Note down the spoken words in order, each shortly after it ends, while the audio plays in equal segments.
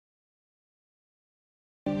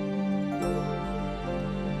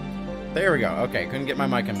There we go. Okay, couldn't get my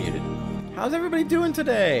mic unmuted. How's everybody doing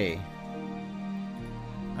today?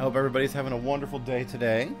 I hope everybody's having a wonderful day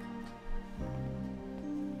today.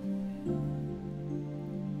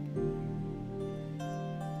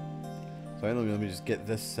 So let me just get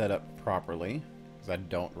this set up properly, because I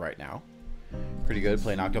don't right now. Pretty good,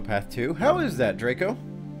 playing Octopath 2. How is that, Draco?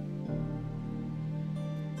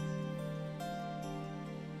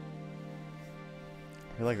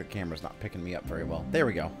 I feel like the camera's not picking me up very well. There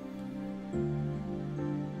we go.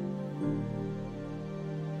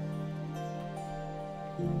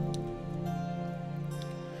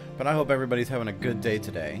 But I hope everybody's having a good day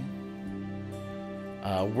today.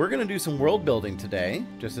 We're going to do some world building today,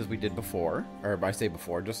 just as we did before. Or I say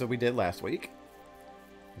before, just as we did last week.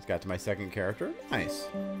 Just got to my second character. Nice.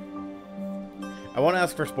 I won't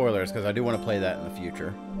ask for spoilers, because I do want to play that in the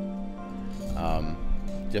future.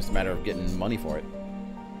 Just a matter of getting money for it.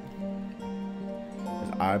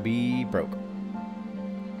 I be broke.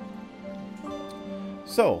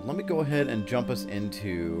 So, let me go ahead and jump us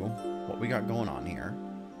into what we got going on here.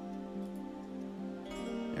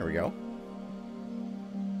 There we go.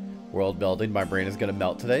 World building. My brain is going to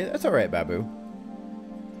melt today. That's alright, Babu.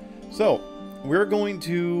 So, we're going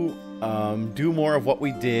to do more of what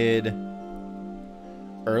we did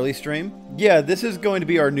early stream. Yeah, this is going to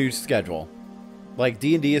be our new schedule. Like,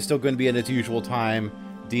 D&D is still going to be at its usual time.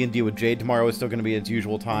 D&D with Jade tomorrow is still going to be at its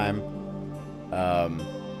usual time.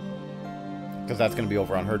 Because that's going to be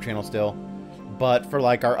over on her channel still. But for,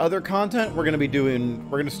 like, our other content, we're going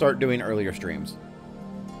to start doing earlier streams.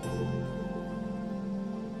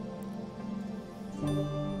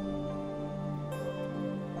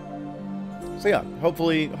 So yeah,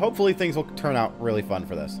 hopefully things will turn out really fun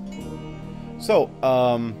for this. So,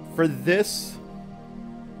 for this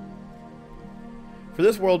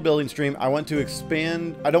world building stream, I want to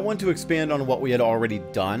expand. I don't want to expand on what we had already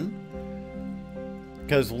done,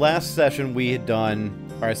 because last session we had done.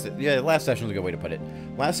 Last session is a good way to put it.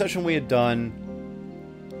 Last session we had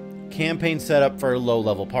done campaign setup for a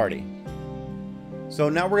low-level party. So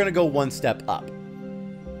now we're gonna go one step up.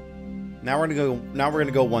 Now we're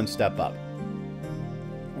gonna go one step up.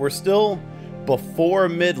 We're still before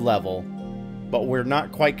mid-level, but we're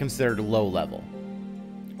not quite considered low-level.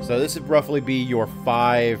 So this would roughly be your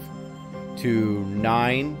 5 to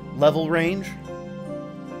 9 level range.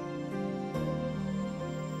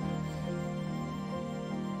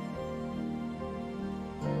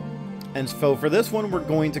 And so for this one, we're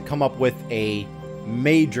going to come up with a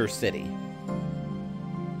major city.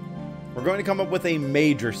 We're going to come up with a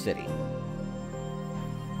major city.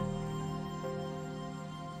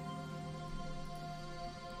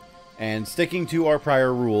 And sticking to our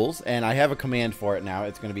prior rules, and I have a command for it now.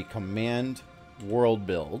 It's going to be command world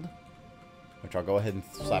build, which I'll go ahead and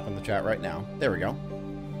slap in the chat right now. There we go.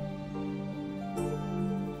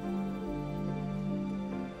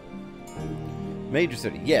 Major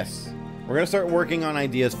city, yes. We're going to start working on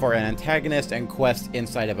ideas for an antagonist and quest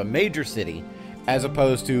inside of a major city, as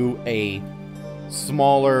opposed to a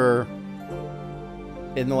smaller,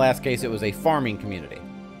 in the last case, it was a farming community.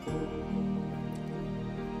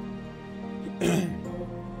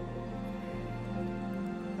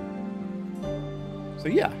 So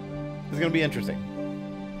yeah, this is going to be interesting.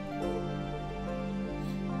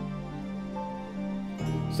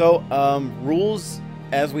 So, rules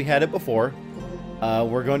as we had it before.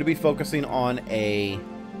 We're going to be focusing on a...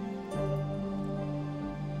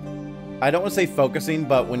 I don't want to say focusing,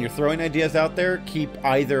 but when you're throwing ideas out there, keep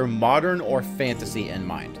either modern or fantasy in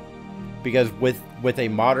mind. Because with a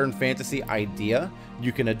modern fantasy idea,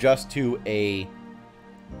 you can adjust to a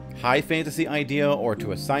high fantasy idea, or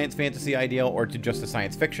to a science fantasy idea, or to just a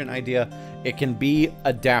science fiction idea. It can be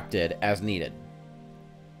adapted as needed.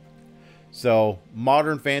 So,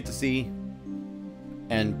 modern fantasy,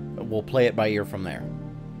 and we'll play it by ear from there.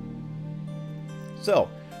 So,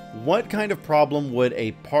 what kind of problem would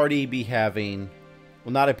a party be having?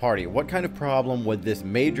 Well, not a party. What kind of problem would this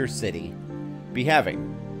major city be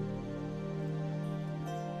having?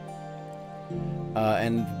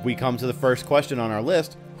 And we come to the first question on our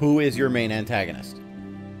list. Who is your main antagonist?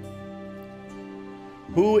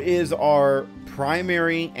 Who is our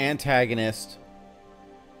primary antagonist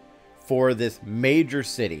for this major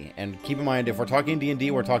city? And keep in mind, if we're talking D&D,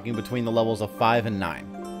 we're talking between the levels of 5 and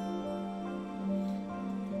 9.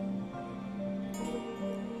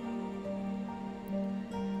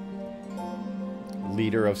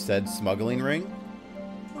 Leader of said smuggling ring?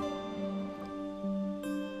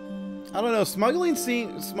 I don't know, smuggling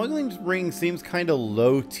ring seems kind of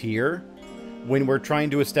low tier when we're trying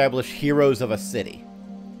to establish heroes of a city.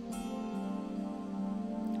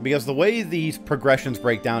 Because the way these progressions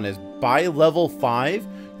break down is by level 5,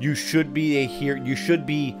 you should be you should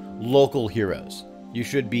be local heroes. You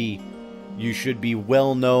should be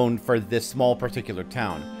well known for this small particular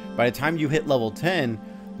town. By the time you hit level 10,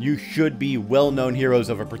 you should be well-known heroes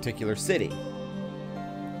of a particular city.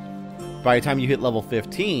 By the time you hit level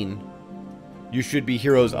 15, you should be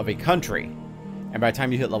heroes of a country. And by the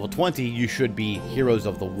time you hit level 20, you should be heroes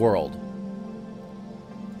of the world.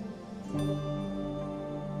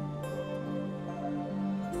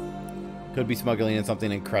 Could be smuggling in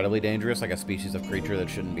something incredibly dangerous, like a species of creature that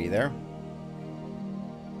shouldn't be there.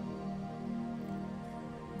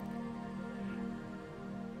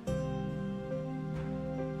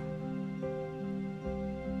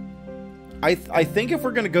 I think if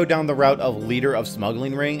we're going to go down the route of leader of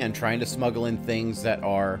smuggling ring and trying to smuggle in things that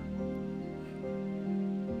are...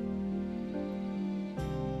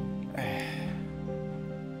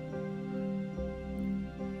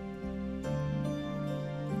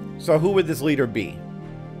 So who would this leader be,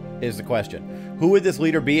 is the question. Who would this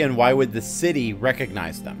leader be, and why would the city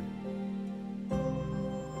recognize them?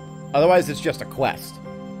 Otherwise, it's just a quest.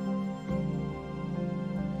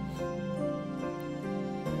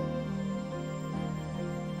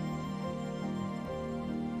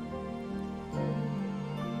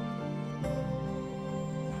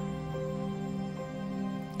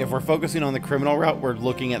 If we're focusing on the criminal route, we're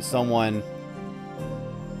looking at someone...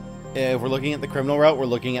 If we're looking at the criminal route, we're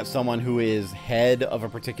looking at someone who is head of a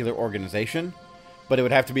particular organization, but it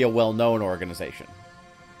would have to be a well-known organization.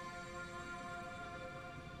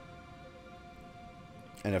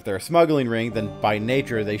 And if they're a smuggling ring, then by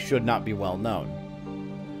nature, they should not be well-known.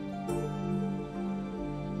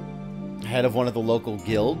 Head of one of the local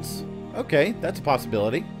guilds? Okay, that's a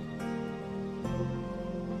possibility.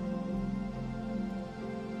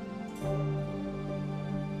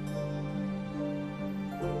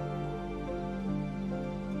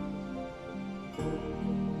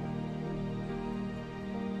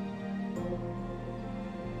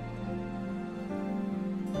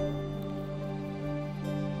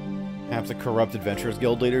 Perhaps a corrupt adventurers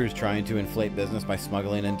guild leader who's trying to inflate business by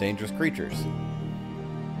smuggling in dangerous creatures.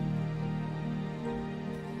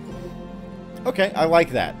 Okay, I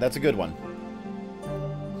like that. That's a good one.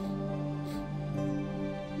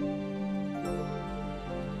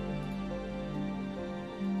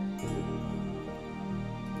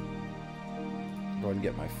 Go ahead and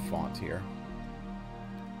get my font here.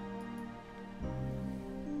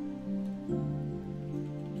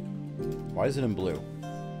 Why is it in blue?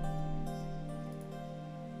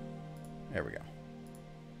 There we go.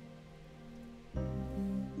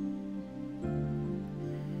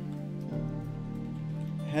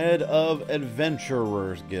 Head of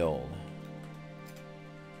Adventurers Guild.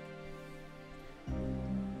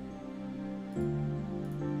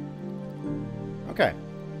 Okay.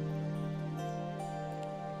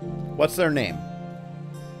 What's their name?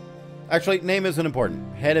 Actually, name isn't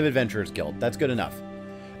important. Head of Adventurers Guild. That's good enough.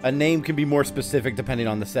 A name can be more specific depending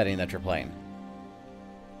on the setting that you're playing.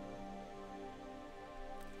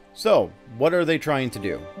 So, what are they trying to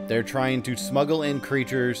do? They're trying to smuggle in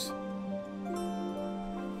creatures.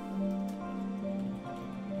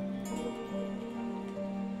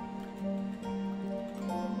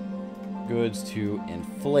 Goods to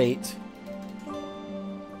inflate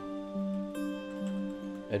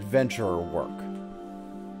adventurer work.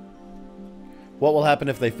 What will happen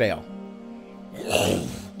if they fail?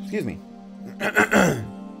 Excuse me.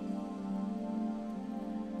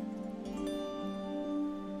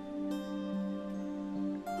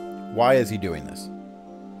 Why is he doing this?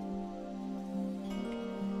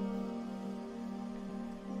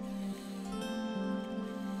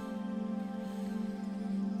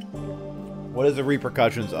 What is the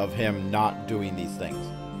repercussions of him not doing these things?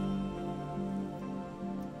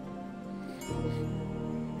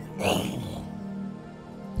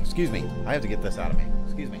 Excuse me. I have to get this out of me.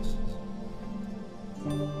 Excuse me.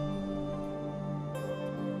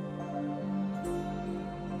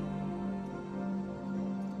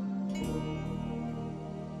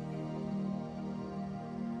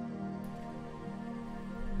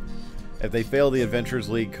 If they fail, the Adventurers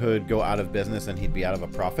League could go out of business and he'd be out of a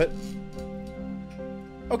profit.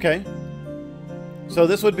 Okay. So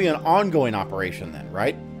this would be an ongoing operation then,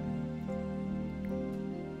 right?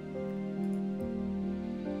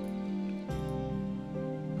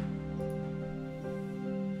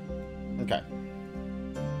 Okay.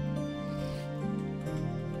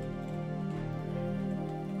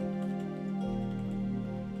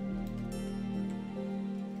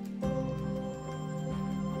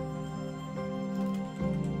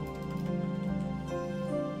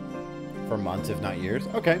 For months, if not years.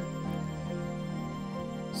 Okay.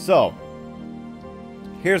 So,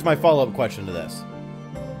 here's my follow-up question to this.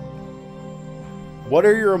 What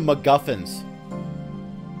are your MacGuffins?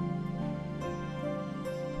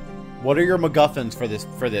 What are your MacGuffins for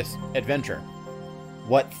this adventure?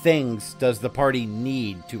 What things does the party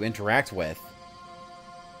need to interact with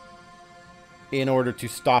in order to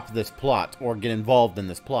stop this plot or get involved in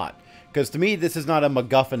this plot? Because to me, this is not a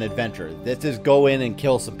MacGuffin adventure. This is go in and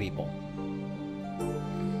kill some people.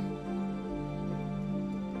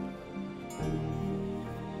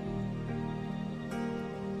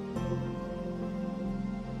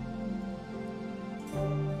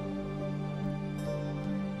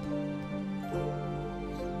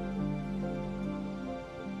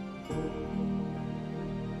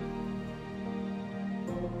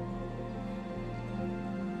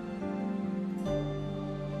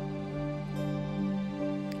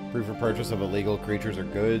 Proof of purchase of illegal creatures or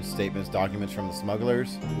goods. Statements, documents from the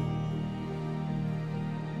smugglers.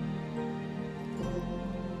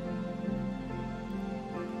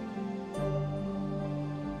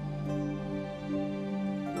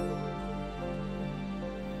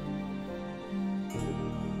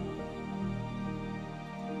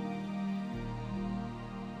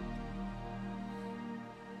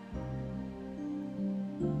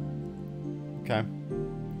 Okay.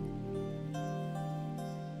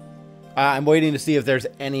 I'm waiting to see if there's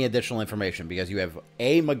any additional information, because you have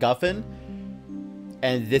a MacGuffin,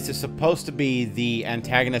 and this is supposed to be the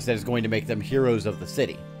antagonist that is going to make them heroes of the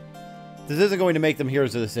city. This isn't going to make them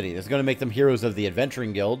heroes of the city. This is going to make them heroes of the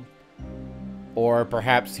Adventuring Guild, or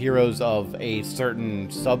perhaps heroes of a certain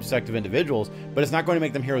subsect of individuals, but it's not going to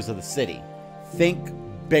make them heroes of the city. Think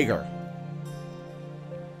bigger.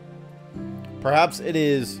 Perhaps it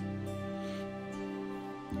is...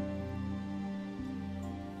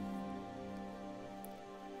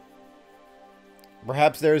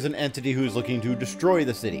 Perhaps there is an entity who's looking to destroy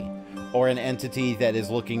the city, or an entity that is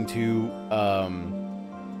looking to,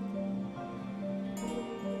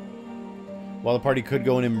 while the party could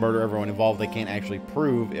go in and murder everyone involved, they can't actually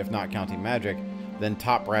prove, if not counting magic, then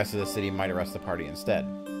top brass of the city might arrest the party instead.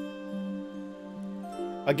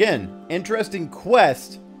 Again, interesting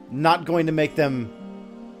quest, not going to make them...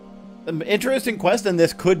 Interesting quest, and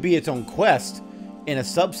this could be its own quest in a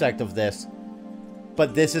subsect of this,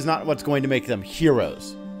 but this is not what's going to make them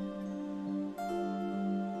heroes.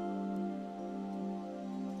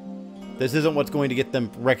 This isn't what's going to get them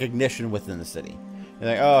recognition within the city.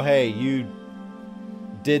 They're like, oh, hey, you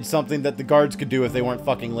did something that the guards could do if they weren't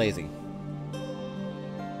fucking lazy.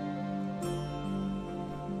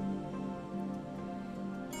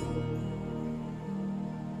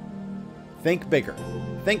 Think bigger.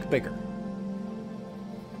 Think bigger.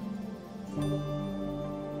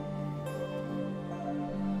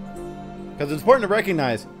 Because it's important to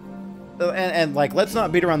recognize, and like, let's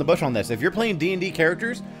not beat around the bush on this. If you're playing D&D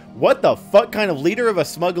characters, what the fuck kind of leader of a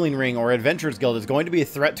smuggling ring or adventurers guild is going to be a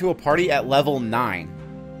threat to a party at level 9?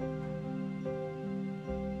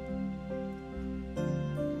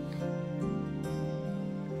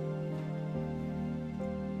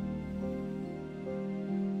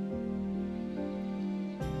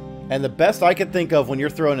 And the best I could think of when you're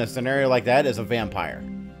throwing a scenario like that is a vampire.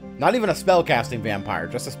 Not even a spellcasting vampire,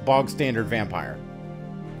 just a bog standard vampire.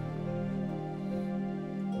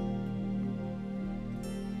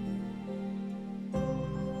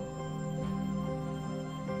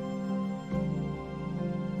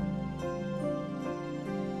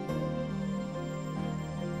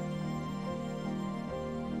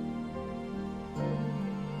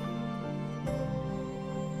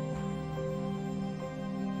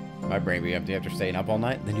 My brain be empty after staying up all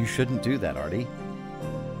night? Then you shouldn't do that, Artie.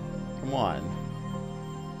 Come on.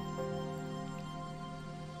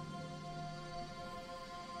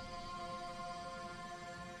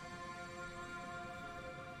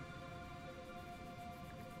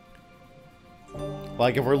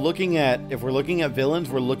 Like, if we're looking at villains,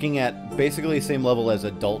 we're looking at basically the same level as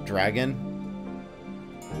Adult Dragon.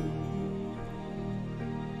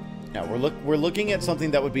 Yeah, we're looking at something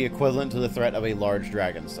that would be equivalent to the threat of a large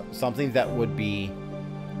dragon. Something that would be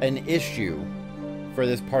an issue for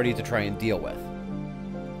this party to try and deal with.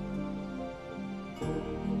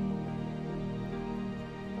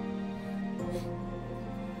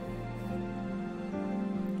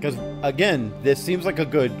 Because, again, this seems like a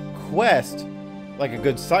good quest, like a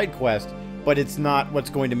good side quest, but it's not what's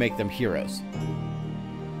going to make them heroes.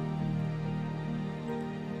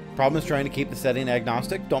 Problem is trying to keep the setting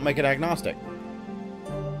agnostic. Don't make it agnostic.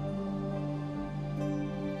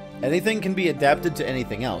 Anything can be adapted to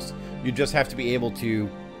anything else. You just have to be able to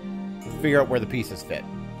figure out where the pieces fit.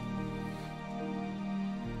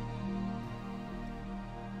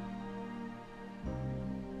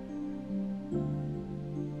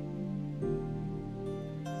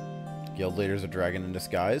 Guild leader's a dragon in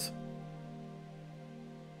disguise.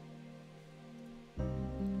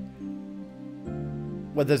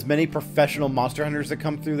 With as many professional monster hunters that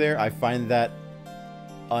come through there, I find that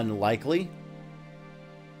unlikely.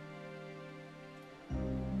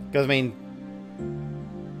 Because, I mean,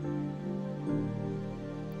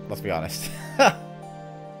 let's be honest.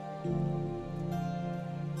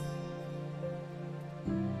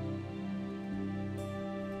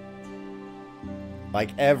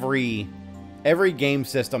 Like, every game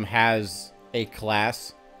system has a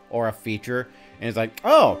class or a feature, and it's like,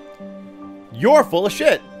 oh, you're full of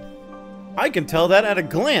shit. I can tell that at a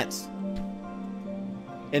glance.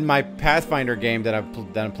 In my Pathfinder game that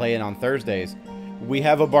I'm playing on Thursdays, we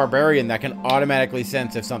have a barbarian that can automatically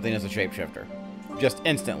sense if something is a shapeshifter. Just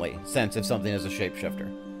instantly sense if something is a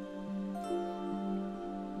shapeshifter.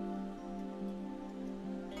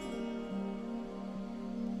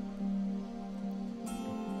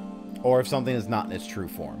 Or if something is not in its true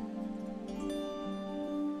form.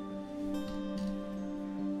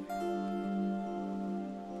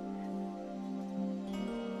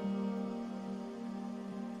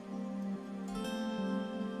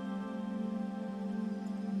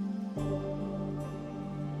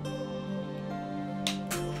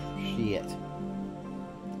 Shit.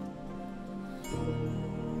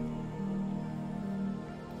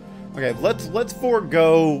 Okay, let's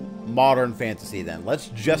forego modern fantasy then. Let's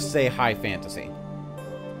just say high fantasy.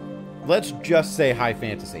 Let's just say high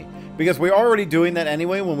fantasy. Because we're already doing that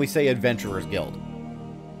anyway when we say Adventurers Guild.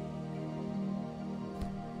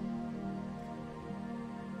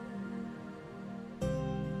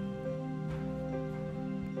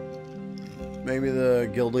 Maybe the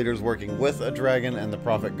guild leader's working with a dragon and the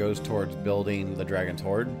profit goes towards building the dragon's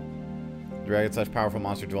horde. The dragon, such powerful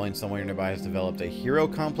monster dwelling somewhere nearby, has developed a hero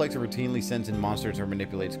complex that routinely sends in monsters or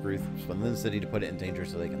manipulates groups within the city to put it in danger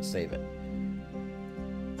so they can save it.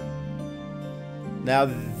 Now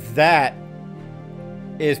that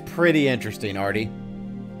is pretty interesting, Artie.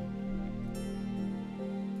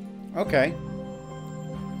 Okay.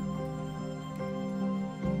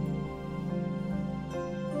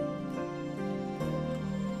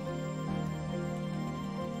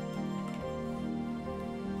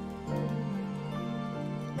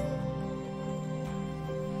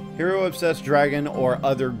 Hero-obsessed dragon or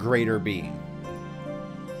other greater being.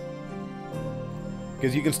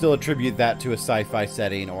 Because you can still attribute that to a sci-fi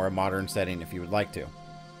setting or a modern setting if you would like to.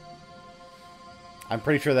 I'm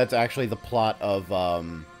pretty sure that's actually the plot of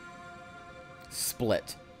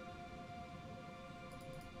Split.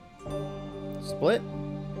 Split?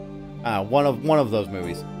 One of those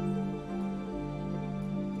movies.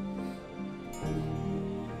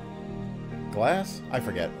 Glass? I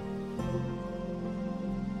forget.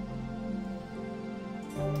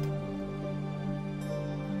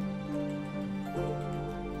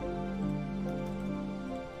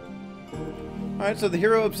 Alright, so the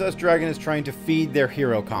hero-obsessed dragon is trying to feed their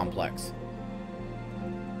hero complex.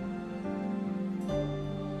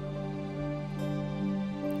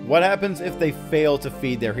 What happens if they fail to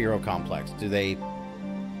feed their hero complex? Do they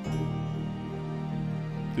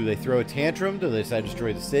throw a tantrum? Do they decide to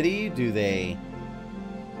destroy the city? Do they...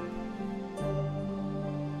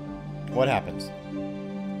 What happens?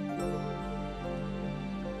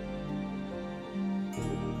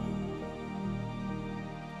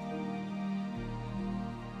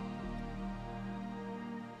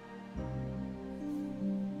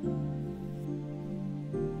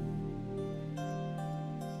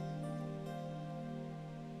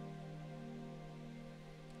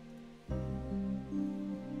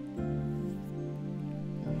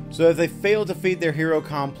 So if they fail to feed their hero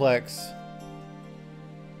complex...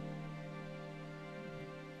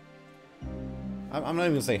 I'm not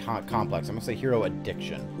even going to say complex. I'm going to say hero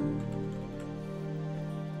addiction.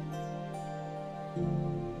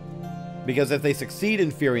 Because if they succeed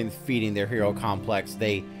in feeding their hero complex,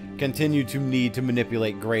 they continue to need to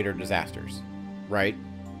manipulate greater disasters. Right?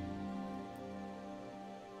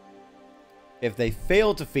 If they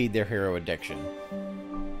fail to feed their hero addiction...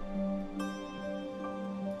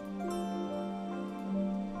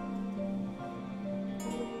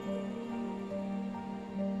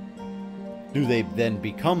 do they then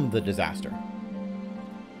become the disaster?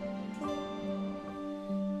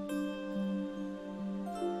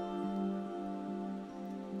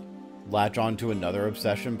 Latch on to another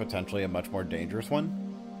obsession, potentially a much more dangerous one?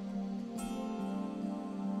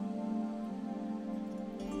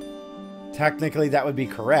 Technically, that would be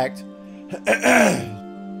correct.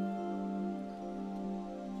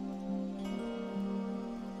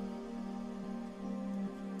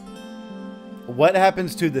 What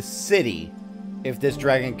happens to the city if this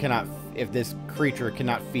dragon cannot if this creature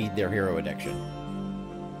cannot feed their hero addiction.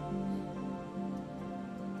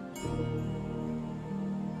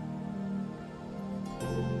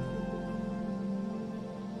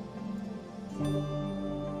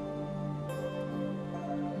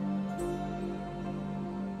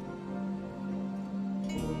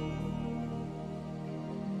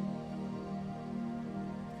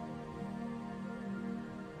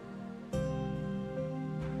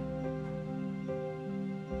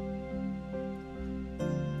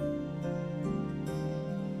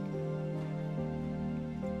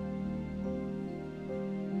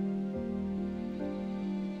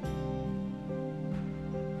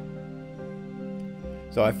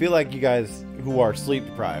 So I feel like you guys who are sleep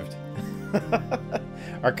deprived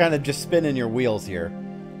are kind of just spinning your wheels here.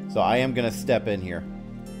 So I am going to step in here.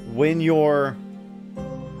 When you're...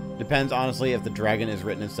 Depends, honestly, if the dragon is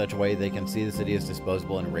written in such a way they can see the city as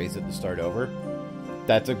disposable and raise it to start over.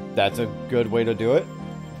 That's a good way to do it.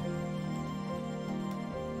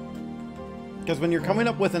 Because when you're coming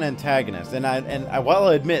up with an antagonist, and while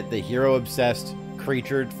I admit the hero-obsessed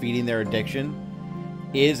creature feeding their addiction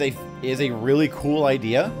is a really cool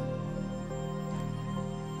idea.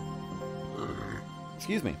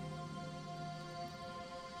 Excuse me.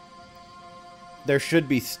 There should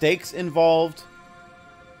be stakes involved,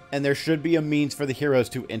 and there should be a means for the heroes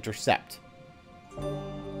to intercept.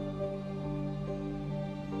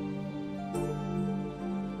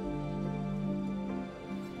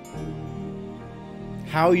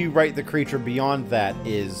 How you write the creature beyond that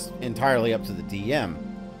is entirely up to the DM.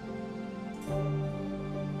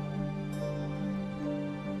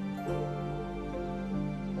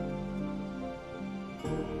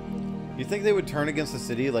 You think they would turn against the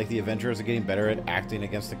city like the adventurers are getting better at acting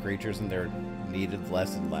against the creatures and they're needed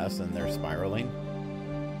less and less and they're spiraling?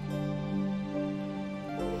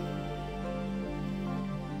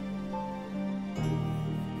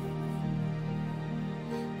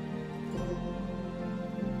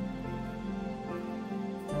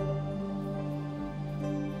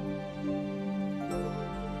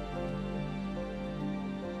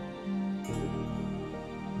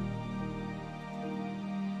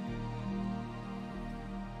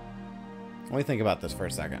 Let me think about this for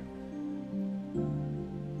a second.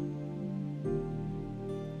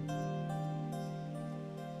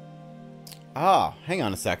 Hang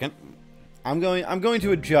on a second. I'm going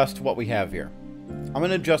to adjust what we have here. I'm going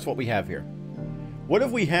to adjust what we have here. What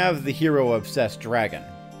if we have the hero-obsessed dragon?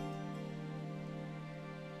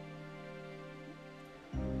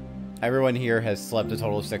 Everyone here has slept a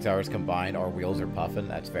total of 6 hours combined. Our wheels are puffing.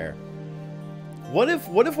 That's fair. What if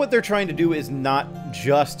what they're trying to do is not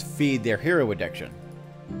just feed their hero addiction?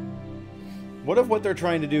 What if what they're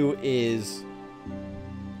trying to do is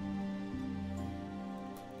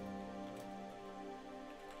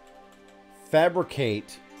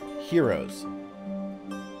fabricate heroes?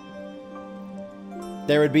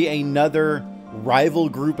 There would be another rival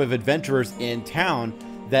group of adventurers in town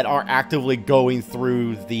that are actively going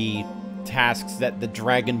through the tasks that the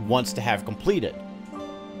dragon wants to have completed,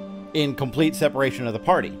 in complete separation of the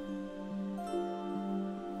party.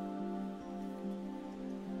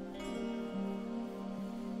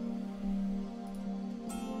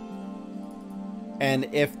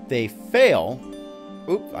 And if they fail...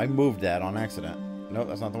 Oops, I moved that on accident. Nope,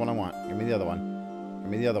 that's not the one I want. Give me the other one.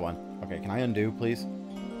 Give me the other one. Okay, can I undo, please?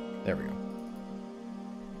 There we go.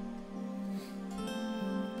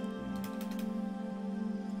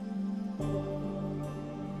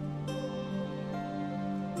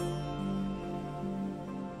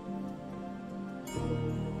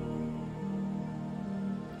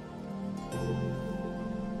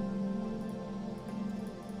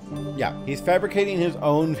 Yeah, he's fabricating his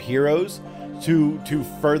own heroes to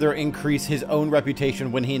further increase his own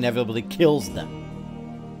reputation when he inevitably kills them.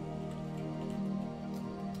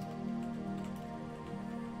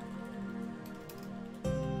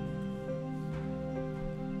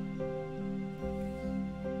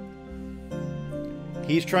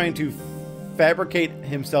 He's trying to fabricate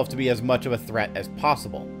himself to be as much of a threat as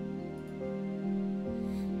possible.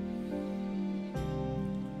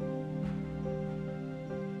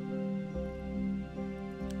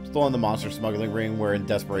 Still on the monster smuggling ring, where in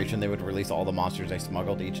desperation they would release all the monsters they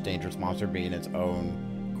smuggled, each dangerous monster being its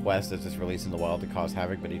own quest as it's released in the wild to cause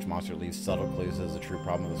havoc, but each monster leaves subtle clues as the true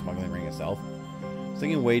problem of the smuggling ring itself.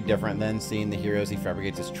 Thinking way different than seeing the heroes he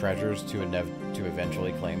fabricates as treasures to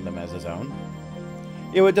eventually claim them as his own.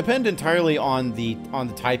 It would depend entirely on the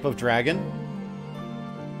type of dragon.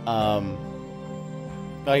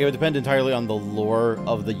 Like, it would depend entirely on the lore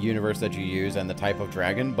of the universe that you use and the type of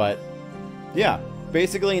dragon, but yeah.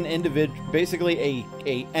 basically an individual, basically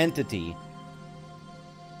a entity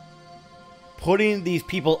putting these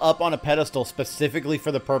people up on a pedestal specifically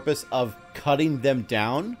for the purpose of cutting them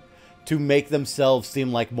down to make themselves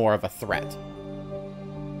seem like more of a threat.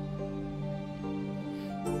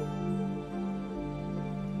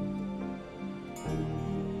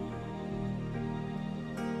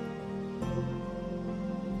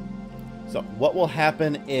 So what will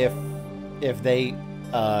happen if they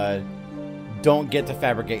don't get to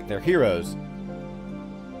fabricate their heroes?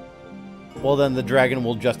 Well, then the dragon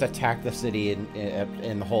will just attack the city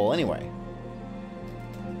in the whole anyway.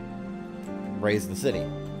 Raise the city.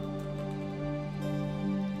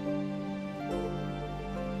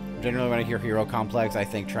 Generally, when I hear hero complex, I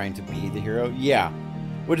think trying to be the hero. Yeah.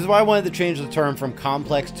 Which is why I wanted to change the term from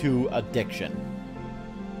complex to addiction.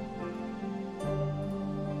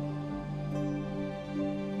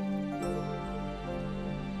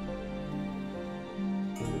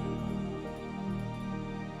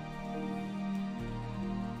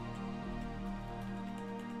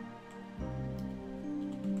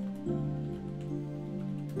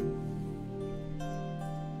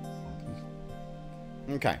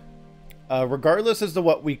 Okay. Regardless as to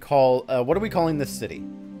what we call... what are we calling this city?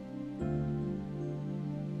 I'm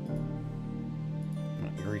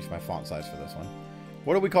going to increase my font size for this one.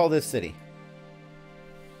 What do we call this city?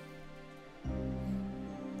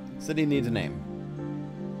 City needs a name.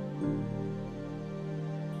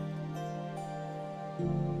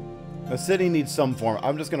 The city needs some form.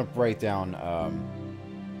 I'm just going to write down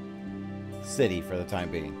city for the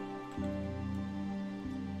time being.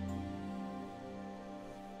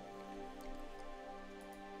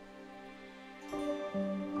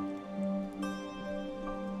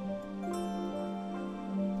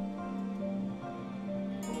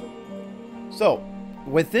 So,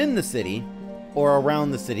 within the city, or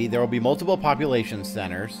around the city, there will be multiple population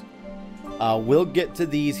centers. We'll get to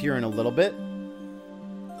these here in a little bit.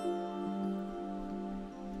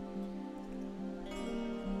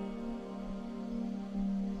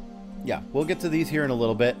 Yeah, we'll get to these here in a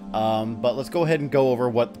little bit. But let's go ahead and go over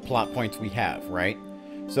what the plot points we have, right?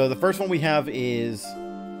 So the first one we have is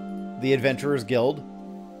the Adventurers Guild.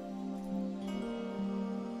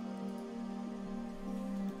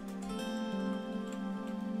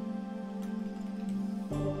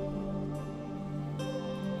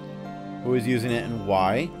 Who is using it and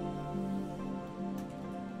why?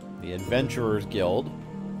 The Adventurers Guild.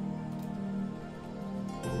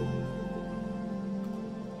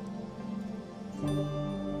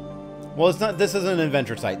 Well, it's not. This isn't an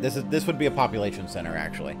adventure site. This would be a population center,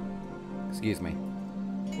 actually. Excuse me,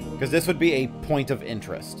 because this would be a point of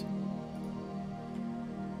interest.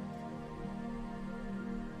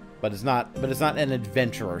 But it's not. But it's not an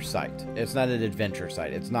adventurer site. It's not an adventure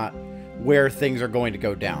site. It's not where things are going to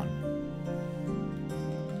go down.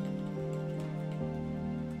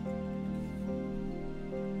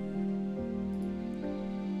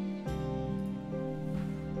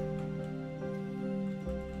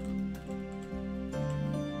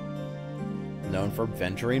 Known for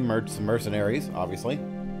venturing mercenaries, obviously.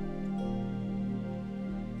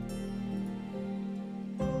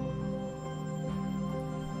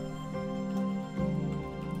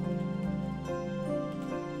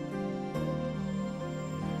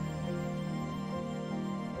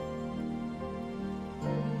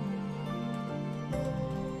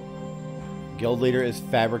 Guild leader is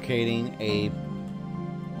fabricating a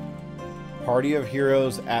party of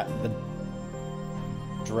heroes at the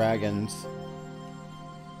dragon's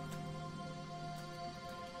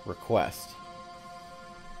request.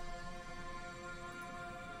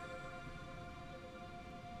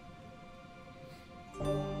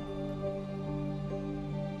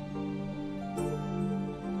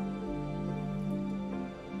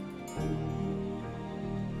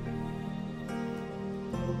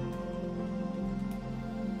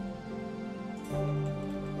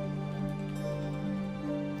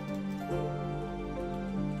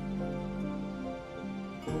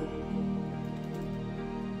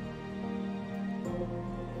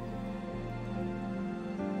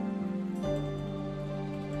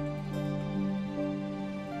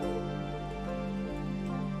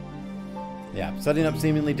 Yeah, setting up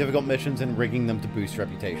seemingly difficult missions and rigging them to boost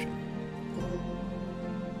reputation.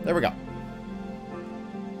 There we go.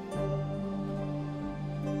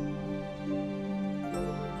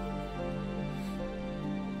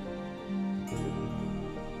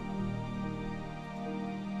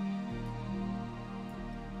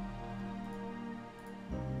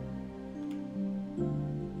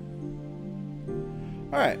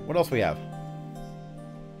 Alright, what else we have?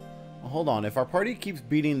 Hold on. If our party keeps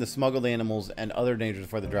beating the smuggled animals and other dangers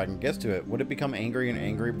before the dragon gets to it, would it become angry and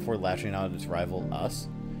angry before lashing out at its rival, us?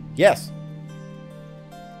 Yes.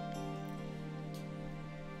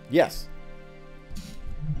 Yes.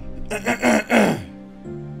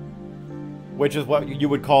 Which is what you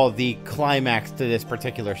would call the climax to this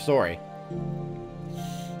particular story.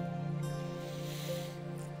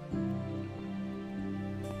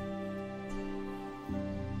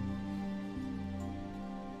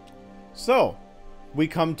 So, we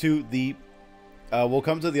come to the we'll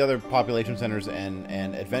come to the other population centers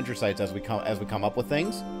and adventure sites as we come up with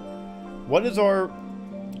things. What is our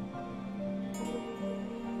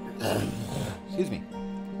excuse me?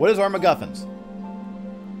 What is our MacGuffins?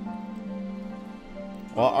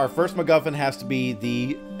 Well, our first MacGuffin has to be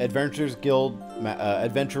the Adventurers Guild.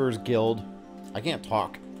 I can't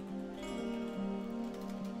talk.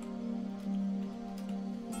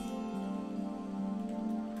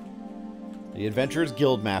 The Adventurers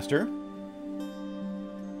Guild Master.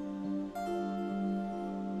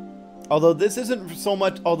 Although this isn't so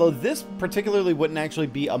much... Although this particularly wouldn't actually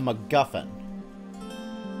be a MacGuffin.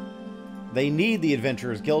 They need the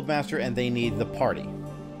Adventurers Guild Master and they need the party.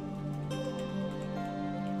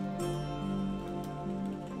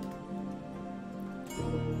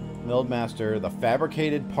 Guild Master, the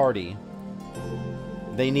fabricated party.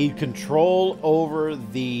 They need control over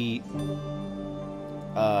the...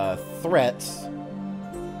 threats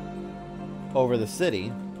over the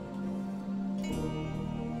city.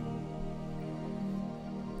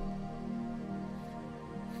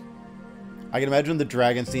 I can imagine the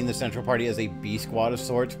dragon seeing the central party as a B squad of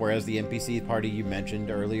sorts, whereas the NPC party you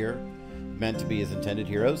mentioned earlier meant to be his intended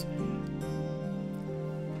heroes.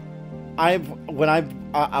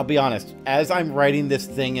 I'll be honest, as I'm writing this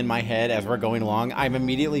thing in my head as we're going along, I'm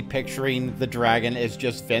immediately picturing the dragon as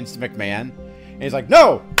just Vince McMahon. And he's like,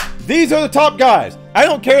 no, these are the top guys. I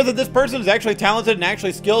don't care that this person is actually talented and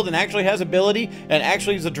actually skilled and actually has ability and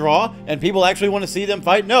actually is a draw and people actually want to see them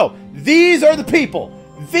fight. No, these are the people.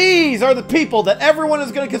 These are the people that everyone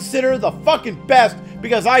is going to consider the fucking best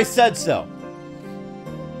because I said so.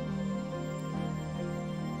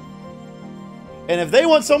 And if they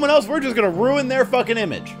want someone else, we're just going to ruin their fucking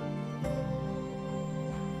image.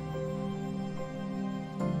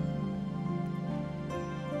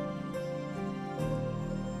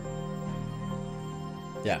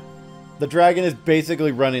 Yeah. The dragon is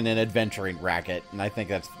basically running an adventuring racket, and I think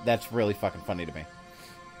that's really fucking funny to me.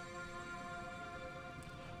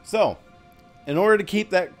 So, in order to keep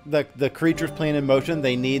the creatures plan in motion,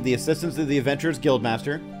 they need the assistance of the Adventurers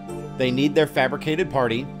Guildmaster. They need their fabricated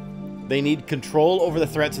party. They need control over the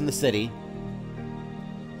threats in the city.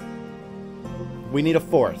 We need a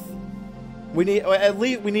fourth. We need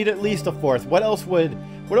at least a fourth. What else would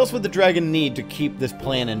the dragon need to keep this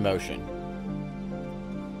plan in motion?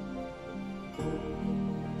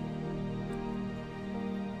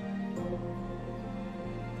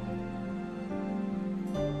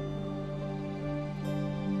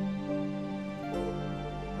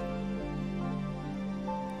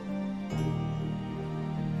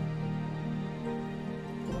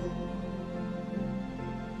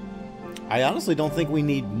 I honestly don't think we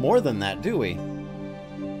need more than that, do we?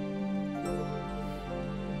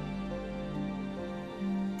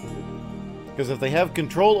 Because if they have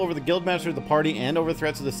control over the Guildmaster, the party, and over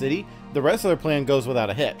threats of the city, the rest of their plan goes without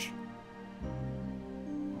a hitch.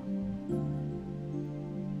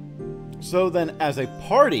 So then, as a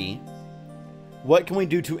party, what can we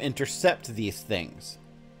do to intercept these things?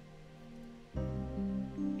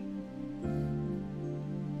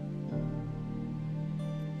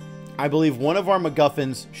 I believe one of our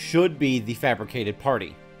MacGuffins should be the fabricated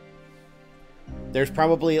party. There's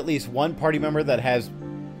probably at least one party member that has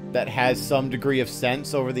some degree of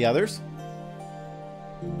sense over the others.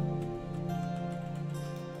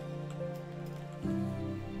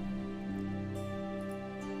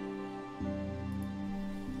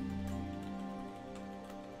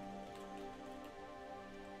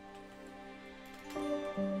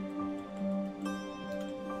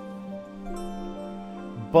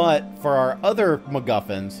 But for our other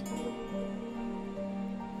MacGuffins,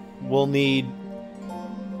 we'll need...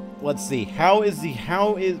 Let's see.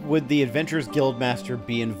 Would the Adventurers Guildmaster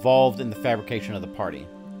be involved in the fabrication of the party?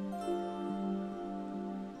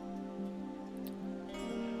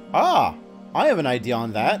 Ah! I have an idea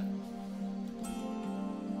on that.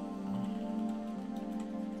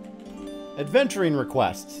 Adventuring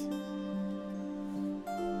requests.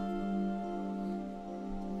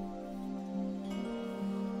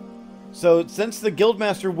 So, since the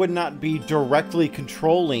Guildmaster would not be directly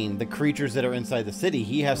controlling the creatures that are inside the city,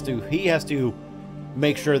 he has to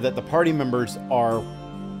make sure that the party members are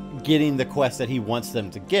getting the quest that he wants them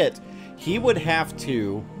to get, he would have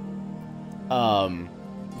to,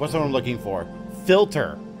 what's what I'm looking for?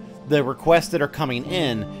 Filter the requests that are coming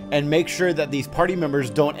in and make sure that these party members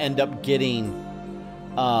don't end up getting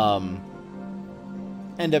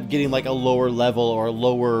like a lower level or a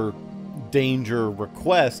lower danger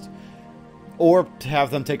request, or to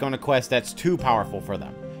have them take on a quest that's too powerful for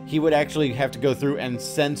them. He would actually have to go through and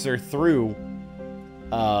censor through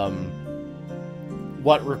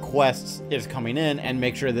what requests is coming in and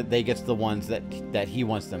make sure that they get the ones that he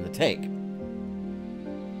wants them to take.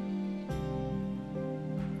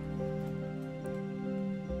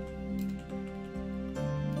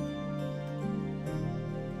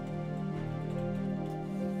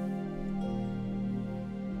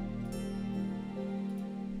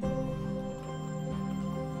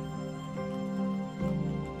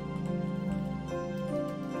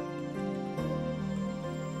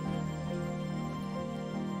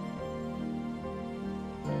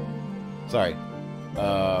 Sorry.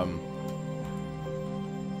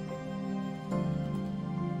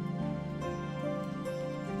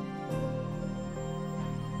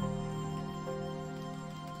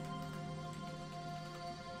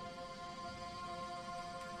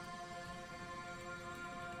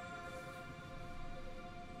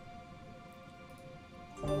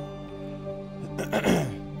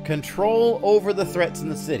 Control over the threats in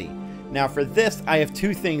the city. Now for this, I have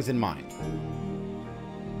two things in mind.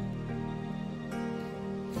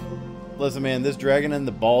 Listen, man, this dragon and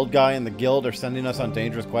the bald guy and the guild are sending us on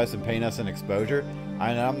dangerous quests and paying us an exposure.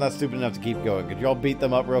 I'm not stupid enough to keep going. Could y'all beat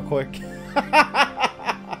them up real quick?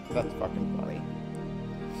 That's fucking funny.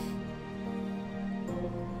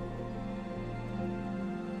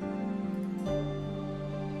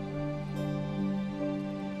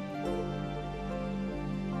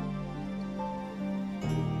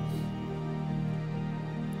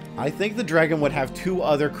 I think the dragon would have two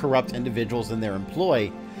other corrupt individuals in their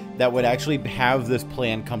employ that would actually have this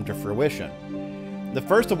plan come to fruition. The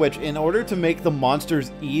first of which, in order to make the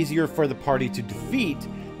monsters easier for the party to defeat,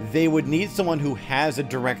 they would need someone who has a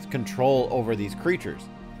direct control over these creatures.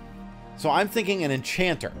 So I'm thinking an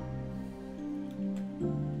enchanter.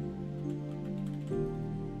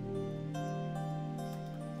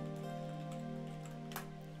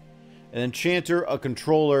 An enchanter, a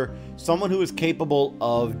controller, someone who is capable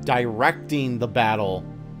of directing the battle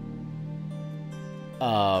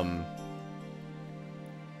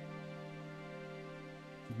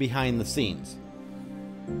behind the scenes.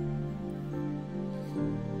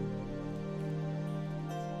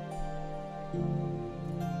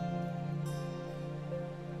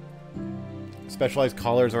 Specialized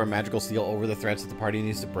collars or a magical seal over the threats that the party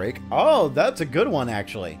needs to break. Oh, that's a good one,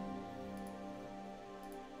 actually.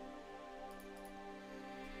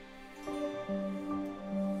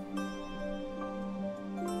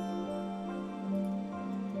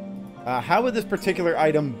 How would this particular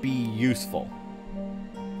item be useful?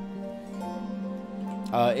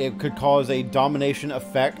 It could cause a domination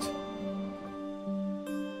effect.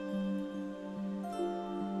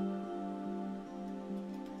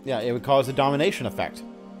 Yeah, it would cause a domination effect,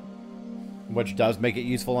 which does make it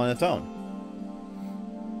useful on its own.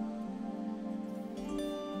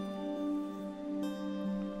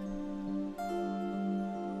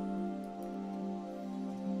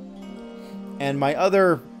 And my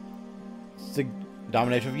other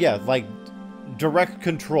domination, yeah, like direct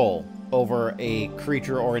control over a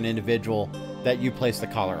creature or an individual that you place the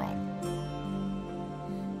collar on.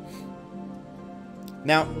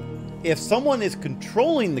 Now, if someone is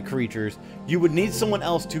controlling the creatures, you would need someone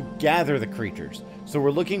else to gather the creatures. So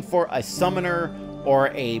we're looking for a summoner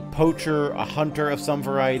or a poacher, a hunter of some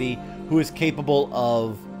variety, who is capable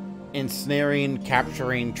of ensnaring,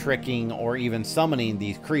 capturing, tricking, or even summoning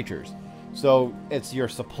these creatures. So it's your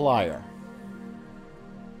supplier.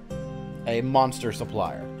 A monster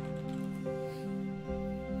supplier.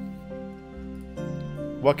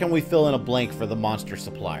 What can we fill in a blank for the monster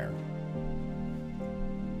supplier?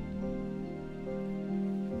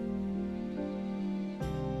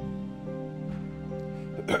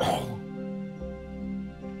 I'm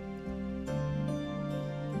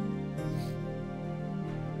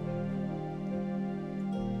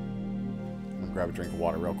gonna grab a drink of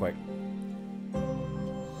water real quick.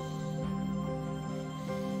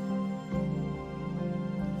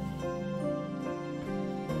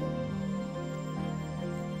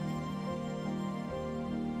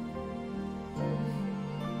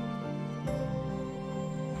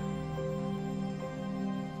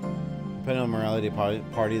 Depending on morality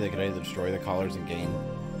party, they could either destroy the collars and gain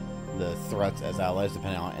the threats as allies,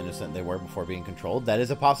 depending on how innocent they were before being controlled. That is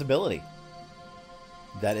a possibility.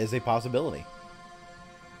 That is a possibility.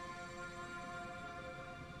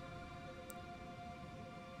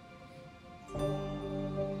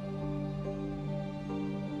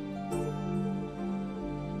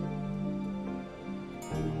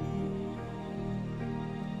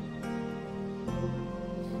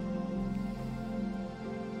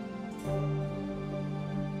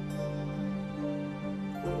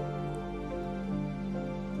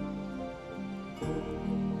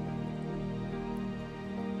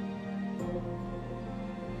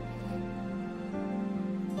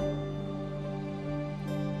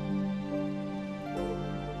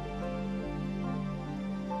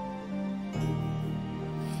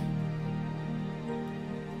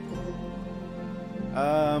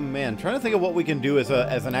 Man, trying to think of what we can do as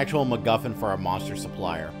an actual MacGuffin for our monster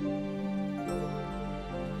supplier.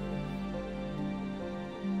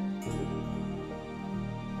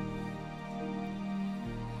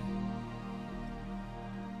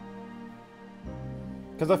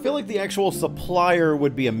 Because I feel like the actual supplier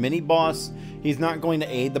would be a mini-boss. He's not going to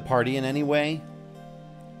aid the party in any way.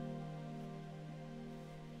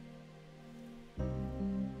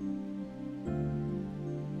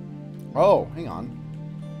 Oh, hang on.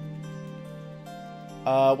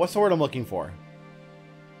 What's the word I'm looking for?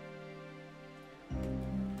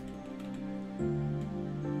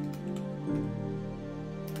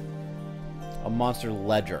 A monster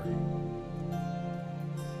ledger.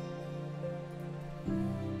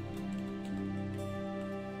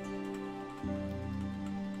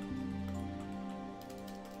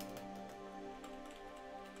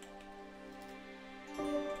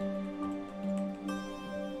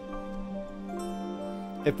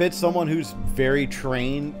 If it's someone who's very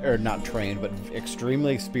trained, or not trained, but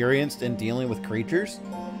extremely experienced in dealing with creatures,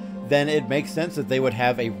 then it makes sense that they would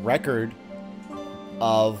have a record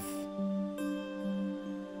of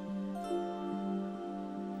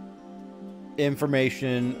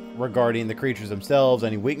information regarding the creatures themselves,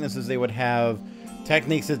 any weaknesses they would have,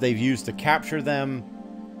 techniques that they've used to capture them.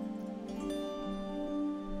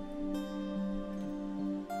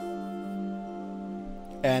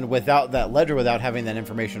 And without that ledger, without having that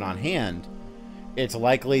information on hand, it's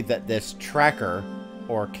likely that this tracker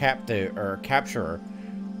or capturer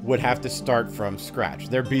would have to start from scratch.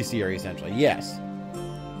 They're bestiary, essentially. Yes.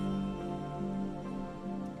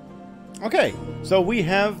 Okay, so we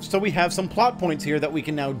have some plot points here that we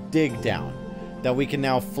can now dig down, that we can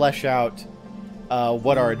now flesh out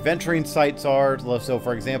what our adventuring sites are. So,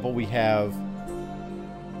 for example, we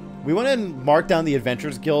went and marked down the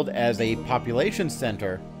Adventurers Guild as a population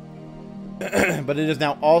center, but it is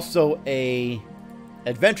now also a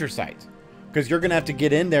adventure site, because you're going to have to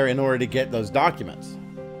get in there in order to get those documents.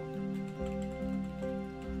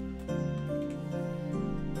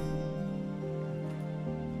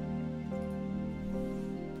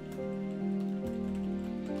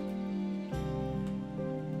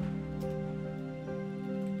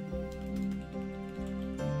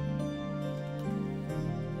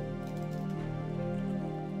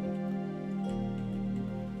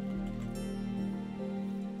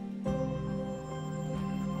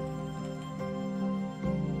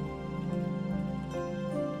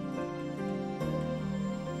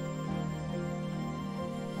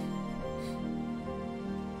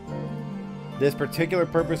 This particular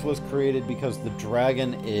purpose was created because the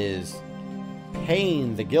dragon is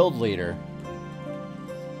paying the guild leader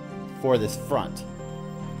for this front.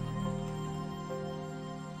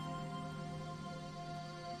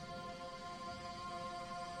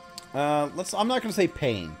 I'm not going to say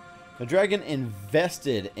paying. The dragon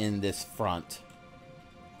invested in this front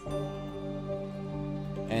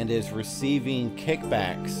and is receiving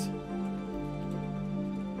kickbacks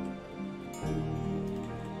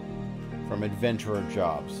from adventurer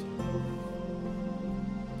jobs.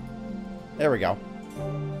 There we go.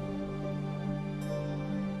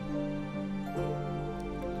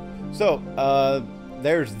 So,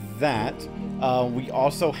 there's that. We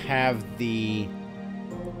also have the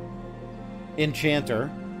enchanter,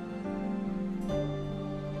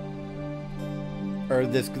 or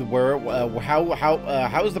this.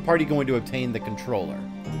 How is the party going to obtain the controller?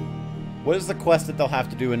 What is the quest that they'll have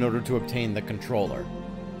to do in order to obtain the controller?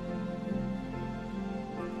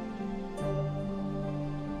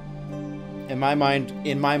 In my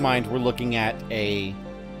mind, we're looking at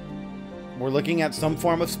some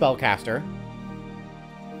form of spellcaster.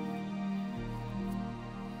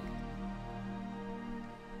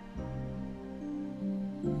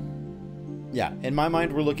 Yeah, in my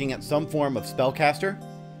mind, we're looking at some form of spellcaster.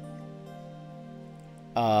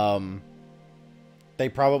 That They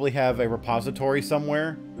probably have a repository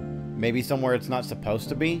somewhere. Maybe somewhere it's not supposed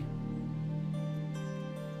to be.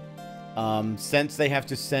 Since they have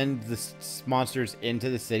to send the monsters into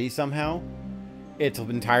the city somehow, it's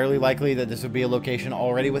entirely likely that this would be a location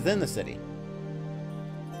already within the city.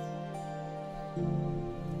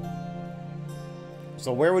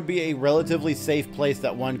 So where would be a relatively safe place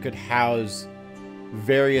that one could house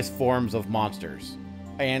various forms of monsters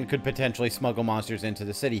and could potentially smuggle monsters into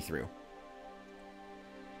the city through?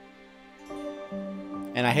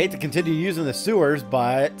 And I hate to continue using the sewers,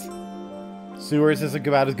 but sewers is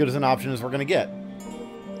about as good as an option as we're going to get.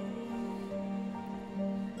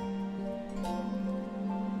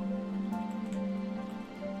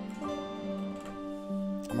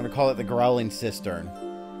 I'm going to call it the Growling Cistern.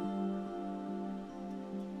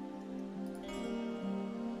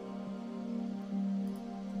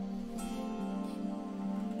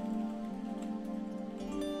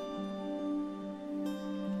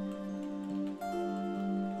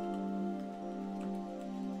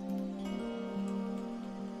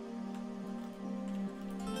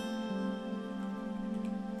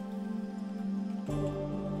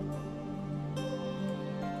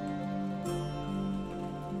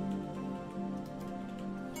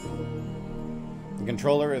 The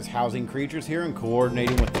controller is housing creatures here and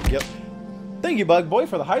coordinating with the guild. Thank you, Bug Boy,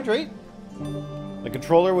 for the hydrate. The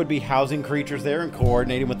controller would be housing creatures there and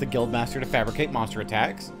coordinating with the guildmaster to fabricate monster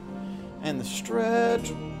attacks. And the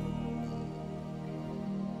stretch.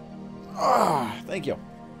 Ah, thank you.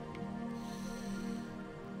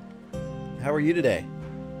 How are you today?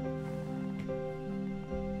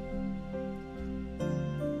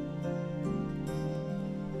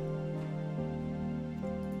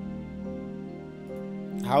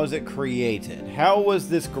 How is it created? How was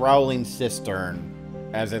this Growling Cistern,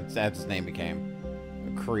 as its name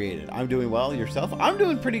became, created? I'm doing well. Yourself? I'm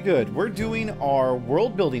doing pretty good. We're doing our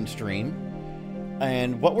world building stream,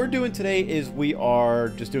 and what we're doing today is we are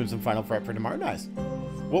just doing some final prep for tomorrow. Nice.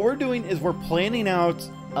 What we're doing is we're planning out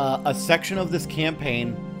a section of this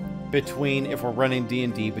campaign between, if we're running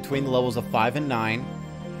D&D, between the levels of 5 and 9,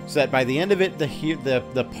 so that by the end of it,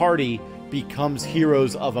 the party becomes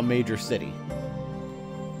heroes of a major city.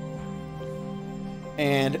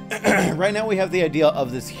 And right now we have the idea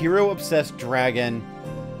of this hero-obsessed dragon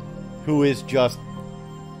who is just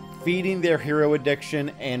feeding their hero addiction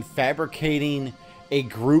and fabricating a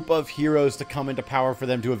group of heroes to come into power for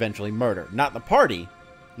them to eventually murder. Not the party,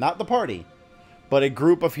 but a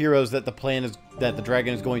group of heroes that the plan is that the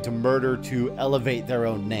dragon is going to murder to elevate their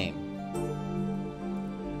own name.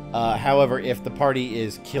 However, if the party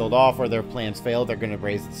is killed off or their plans fail, they're going to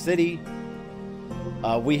raise the city.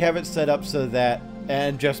 We have it set up so that,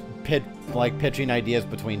 and just pitching ideas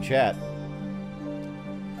between chat.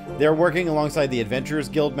 They're working alongside the Adventurers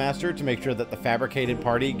Guildmaster to make sure that the fabricated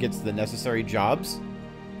party gets the necessary jobs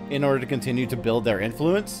in order to continue to build their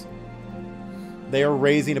influence. They are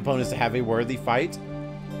raising opponents to have a worthy fight.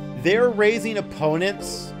 They're raising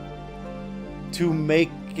opponents to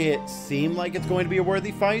make it seem like it's going to be a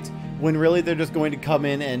worthy fight, when really they're just going to come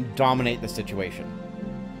in and dominate the situation.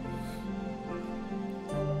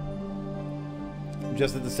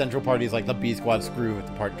 Just that the central party is like the B Squad screw with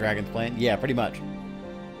the part Dragon's plan. Yeah, pretty much.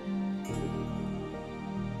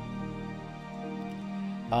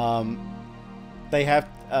 They have,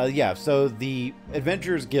 yeah, so the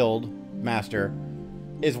Adventurers Guild Master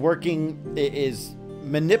is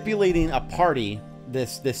manipulating a party,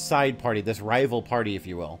 this side party, this rival party, if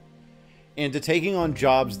you will, into taking on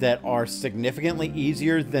jobs that are significantly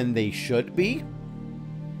easier than they should be.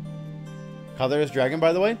 Color is dragon,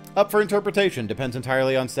 by the way. Up for interpretation. Depends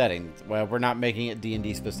entirely on settings. Well, we're not making it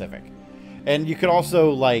D&D specific. And you could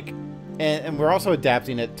also, like... And we're also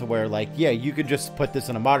adapting it to where, like, yeah, you could just put this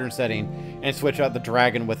in a modern setting and switch out the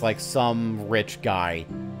dragon with, like, some rich guy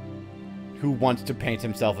who wants to paint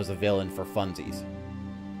himself as a villain for funsies.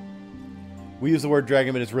 We use the word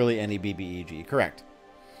dragon, but it's really any BBEG. Correct.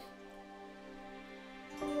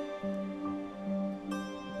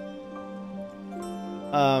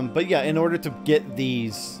 But yeah, in order to get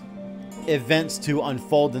these events to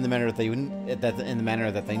unfold in the manner that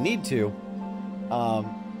they need to,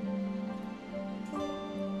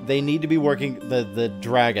 they need to be working. The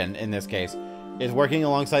dragon in this case is working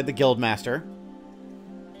alongside the guildmaster,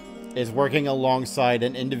 is working alongside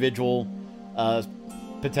an individual,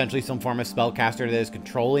 potentially some form of spellcaster that is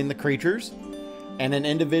controlling the creatures, and an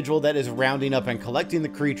individual that is rounding up and collecting the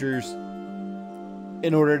creatures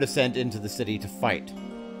in order to send into the city to fight.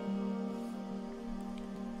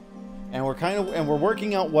 And we're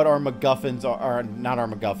working out what our MacGuffins are, not our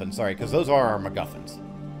MacGuffins, sorry, because those are our MacGuffins.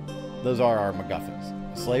 Those are our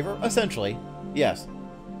MacGuffins. Slaver, essentially. Yes.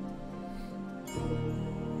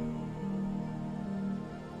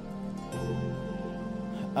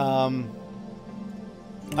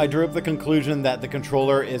 I drew up the conclusion that the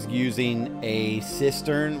controller is using a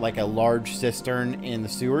cistern, like a large cistern in the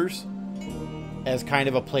sewers, as kind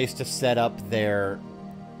of a place to set up their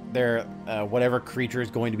whatever creature is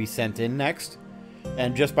going to be sent in next.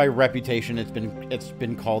 And just by reputation, it's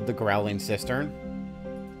been called the Growling Cistern.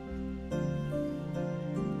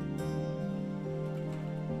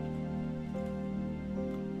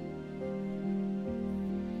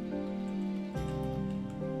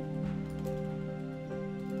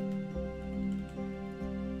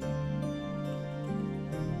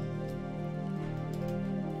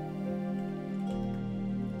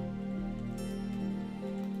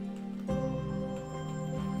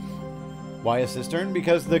 Why a cistern?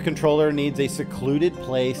 Because the controller needs a secluded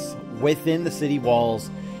place within the city walls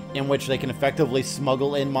in which they can effectively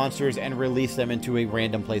smuggle in monsters and release them into a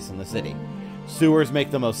random place in the city. Sewers make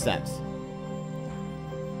the most sense.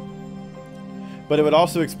 But it would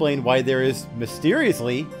also explain why there is,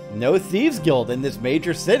 mysteriously, no Thieves Guild in this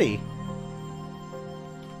major city.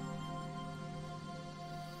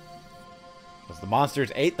 Because the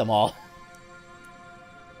monsters ate them all.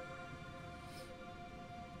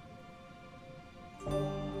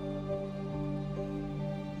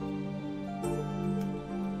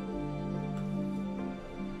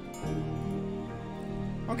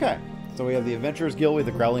 Okay, so we have the Adventurers Guild with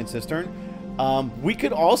the Growling Cistern. We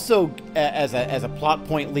could also, as a plot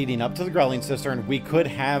point leading up to the Growling Cistern, we could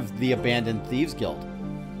have the Abandoned Thieves Guild.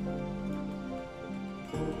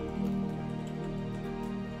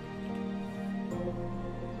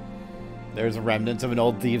 There's a remnants of an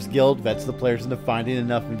old Thieves Guild. Vets the players into finding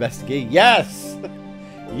enough investigating. Yes!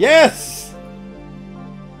 Yes!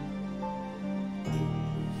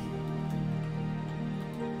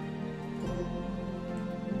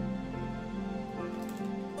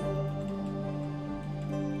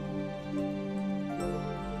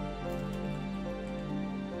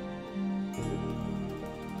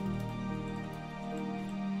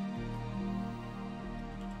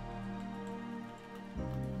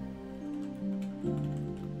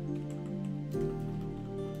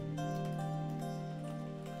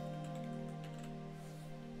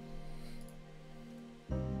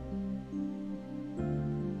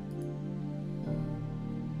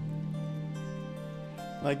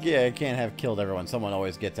 Like, yeah, I can't have killed everyone. Someone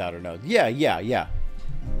always gets out or knows. Yeah.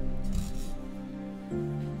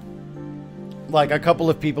 Like a couple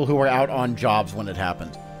of people who were out on jobs when it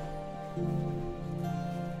happened.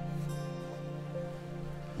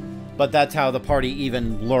 But that's how the party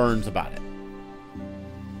even learns about it.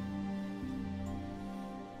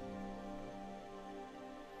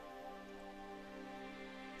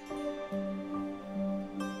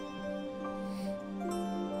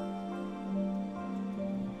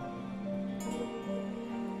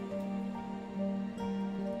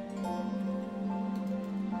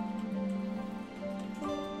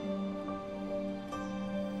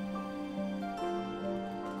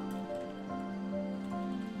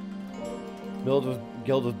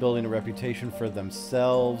 Guild was building a reputation for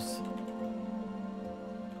themselves.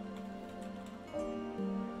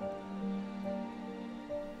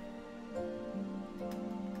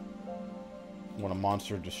 When a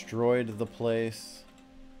monster destroyed the place.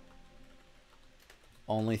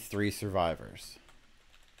 Only 3 survivors.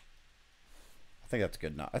 I think that's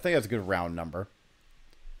good enough. I think that's a good round number.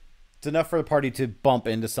 It's enough for the party to bump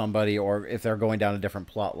into somebody, or if they're going down a different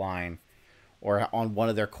plot line, or on one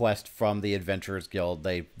of their quests from the Adventurers Guild,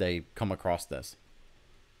 they come across this.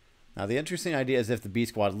 Now, the interesting idea is if the B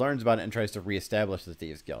Squad learns about it and tries to reestablish the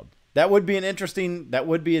Thieves Guild. That would be an interesting. That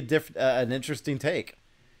would be an interesting take.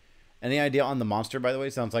 Any idea on the monster, by the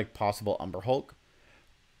way? Sounds like possible Umber Hulk.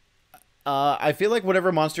 I feel like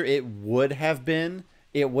whatever monster it would have been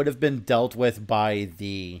dealt with by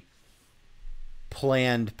the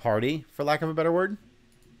planned party, for lack of a better word.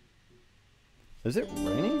 Is it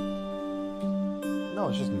raining? No,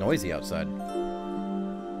 it's just noisy outside. Hang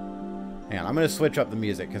on, I'm going to switch up the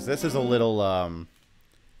music, because this is a little,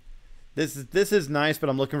 this is nice, but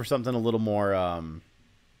I'm looking for something a little more, oh,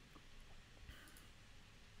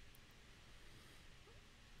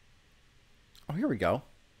 here we go.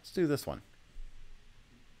 Let's do this one.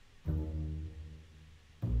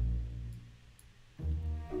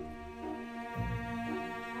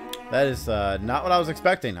 That is not what I was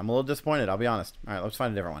expecting. I'm a little disappointed, I'll be honest. All right, let's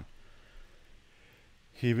find a different one.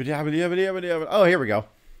 Oh, here we go.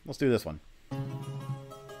 Let's do this one.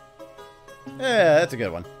 Yeah, that's a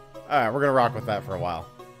good one. All right, we're going to rock with that for a while.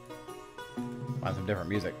 Find some different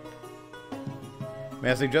music. May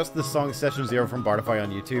I suggest this song Session Zero from Bardify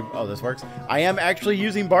on YouTube? Oh, this works. I am actually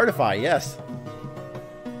using Bardify, yes.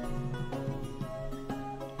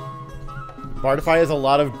 Bardify has a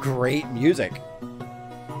lot of great music.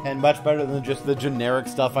 And much better than just the generic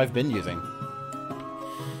stuff I've been using.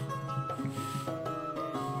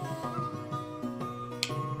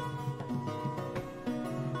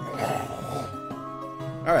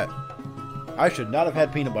 Alright. I should not have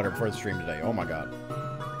had peanut butter before the stream today. Oh my god.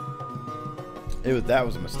 That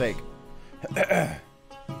was a mistake.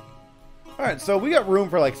 Alright, so we got room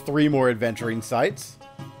for like 3 more adventuring sites.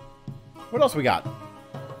 What else we got?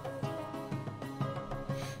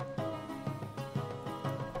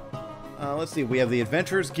 Let's see. We have the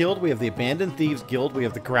Adventurers Guild. We have the Abandoned Thieves Guild. We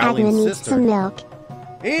have the Growling Admin Sister. needs some milk.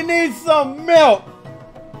 He needs some milk!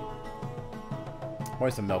 Boy,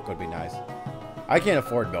 some milk would be nice. I can't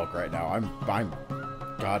afford milk right now. I'm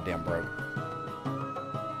goddamn broke.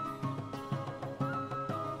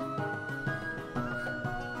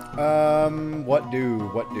 What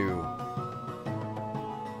do?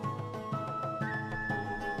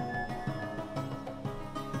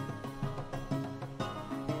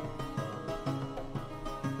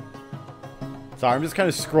 Sorry, I'm just kind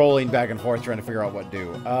of scrolling back and forth trying to figure out what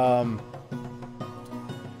do.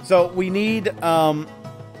 So we need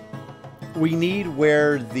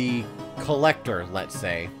where the collector, let's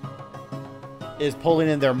say, is pulling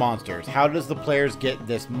in their monsters. How does the players get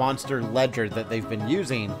this monster ledger that they've been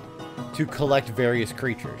using to collect various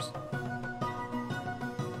creatures?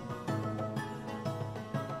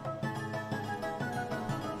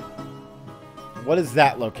 What is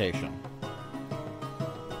that location?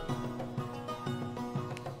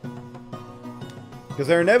 Because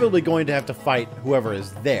they're inevitably going to have to fight whoever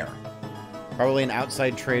is there. Probably an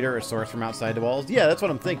outside trader or source from outside the walls. Yeah, that's what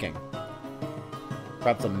I'm thinking.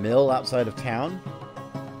 Perhaps a mill outside of town.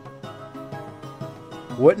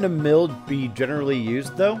 Wouldn't a mill be generally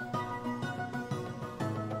used, though?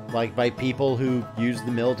 Like by people who use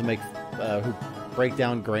the mill to make... who break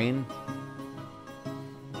down grain?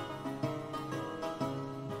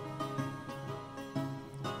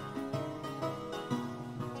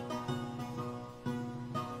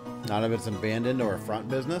 None of it's abandoned or a front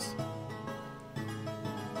business.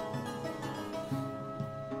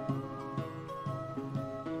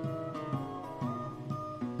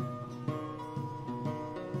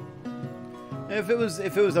 If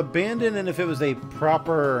it was abandoned and if it was a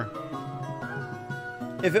proper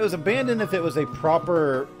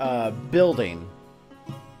building,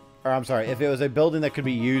 or I'm sorry, if it was a building that could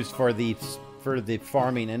be used for the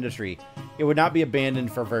farming industry, it would not be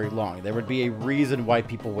abandoned for very long. There would be a reason why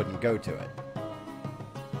people wouldn't go to it.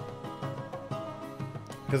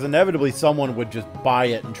 Because inevitably someone would just buy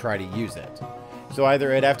it and try to use it. So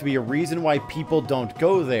either it'd have to be a reason why people don't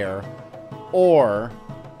go there, or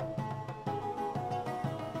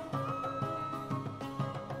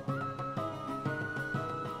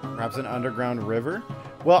perhaps an underground river.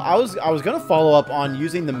 Well, I was going to follow up on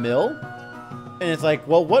using the mill. And it's like,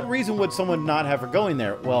 well, what reason would someone not have for going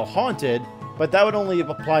there? Well, haunted, but that would only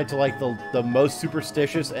apply to, like, the most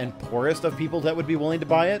superstitious and poorest of people that would be willing to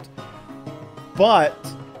buy it. But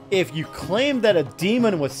if you claim that a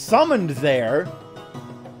demon was summoned there,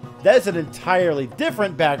 that's an entirely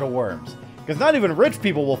different bag of worms. Because not even rich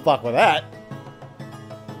people will fuck with that.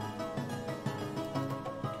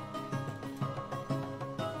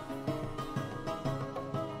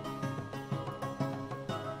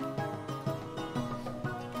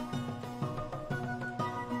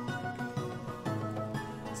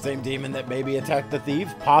 Same demon that maybe attacked the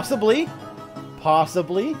thieves? Possibly.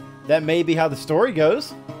 Possibly. That may be how the story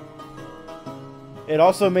goes. It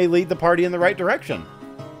also may lead the party in the right direction.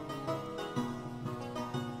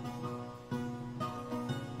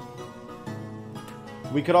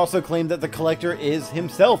 We could also claim that the collector is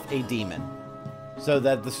himself a demon, so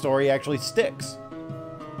that the story actually sticks.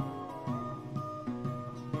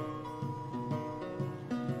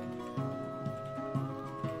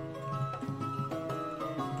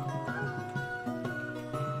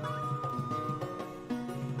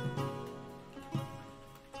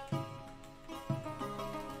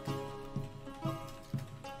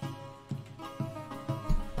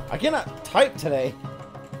 I cannot type today.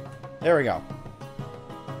 There we go.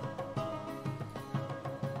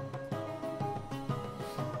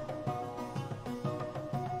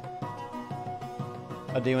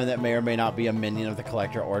 A demon that may or may not be a minion of the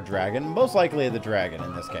collector or dragon. Most likely the dragon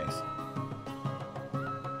in this case.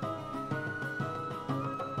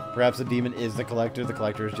 Perhaps the demon is the collector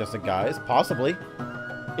is just a guise. Possibly.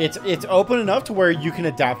 It's open enough to where you can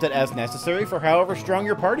adapt it as necessary for however strong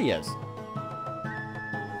your party is.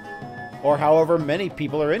 or however many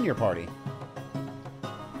people are in your party.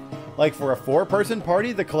 Like, for a 4-person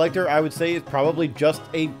party, the Collector, I would say, is probably just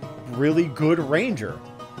a really good Ranger.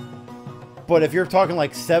 But if you're talking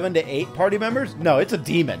like 7 to 8 party members, no, it's a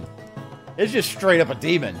Demon. It's just straight up a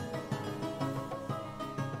Demon.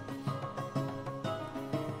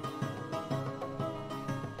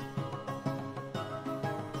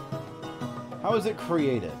 How is it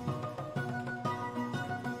created?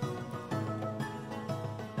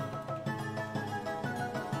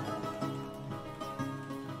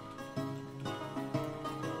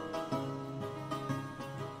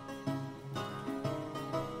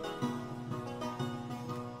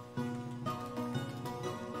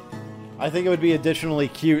 I think it would be additionally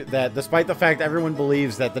cute that, despite the fact everyone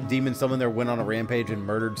believes that the demon summoned there went on a rampage and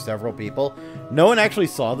murdered several people, no one actually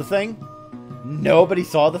saw the thing. Nobody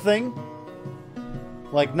saw the thing.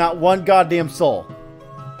 Like, not one goddamn soul.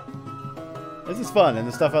 This is fun, and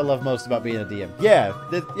the stuff I love most about being a DM. Yeah,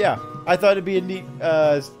 yeah. I thought it'd be a neat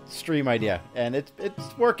stream idea, and it's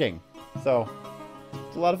working. So,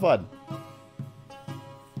 it's a lot of fun.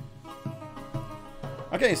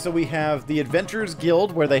 Okay, so we have the Adventurers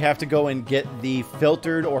Guild, where they have to go and get the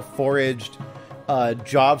filtered or foraged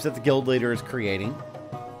jobs that the guild leader is creating.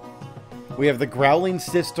 We have the Growling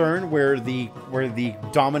Cistern, where the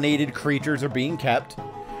dominated creatures are being kept.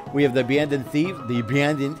 We have the Abandoned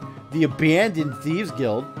Thieves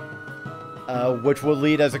Guild, which will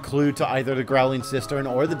lead as a clue to either the Growling Cistern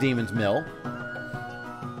or the Demon's Mill.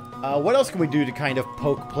 What else can we do to kind of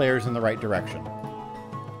poke players in the right direction?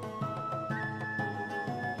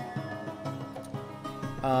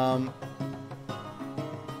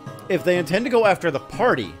 If they intend to go after the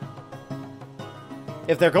party,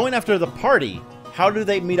 if they're going after the party, how do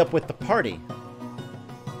they meet up with the party?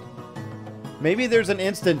 Maybe there's an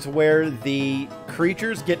instance where the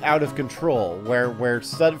creatures get out of control, where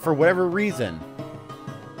for whatever reason,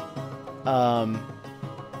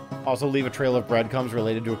 also leave a trail of breadcrumbs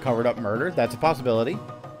related to a covered-up murder. That's a possibility.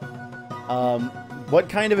 What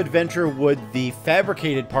kind of adventure would the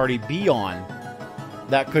fabricated party be on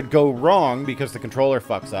that could go wrong because the controller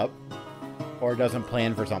fucks up or doesn't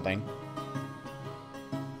plan for something?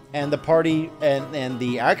 And the party and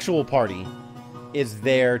the actual party is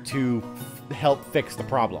there to help fix the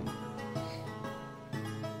problem.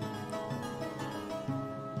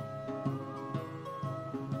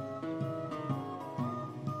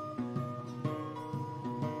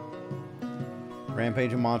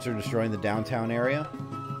 Rampage and monster destroying the downtown area.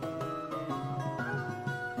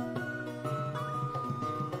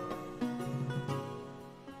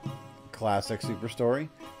 Classic super story.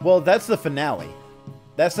 Well, that's the finale.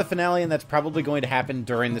 That's the finale, and that's probably going to happen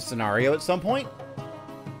during the scenario at some point.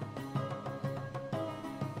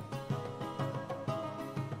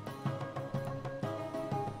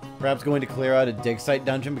 Perhaps going to clear out a dig site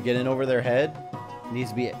dungeon, but get in over their head.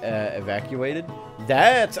 Needs to be evacuated.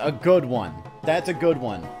 That's a good one. That's a good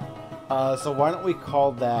one. So why don't we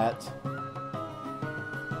call that...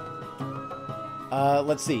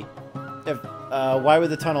 let's see. Why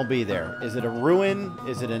would the tunnel be there? Is it a ruin?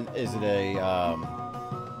 Is it a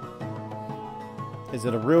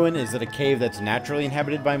ruin? Is it a cave that's naturally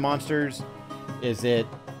inhabited by monsters? Is it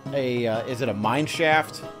a mine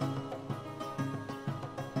shaft?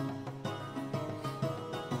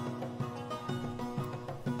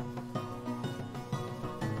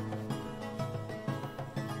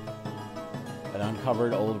 An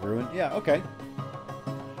uncovered old ruin? Yeah, okay.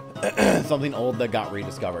 Something old that got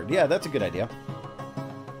rediscovered. Yeah, that's a good idea.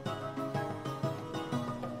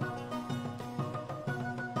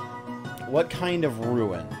 What kind of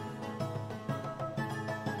ruin?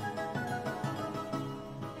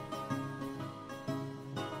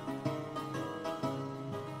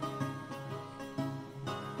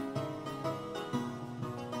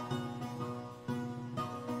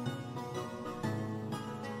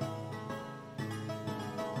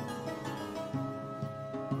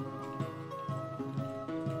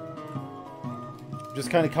 Just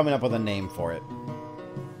kind of coming up with a name for it.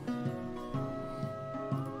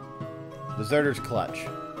 Deserter's Clutch.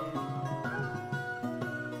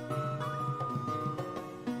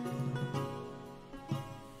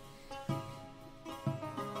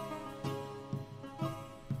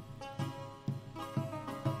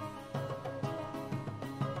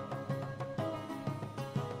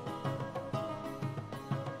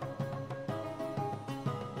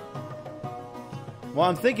 Well,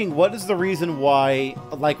 I'm thinking, what is the reason why,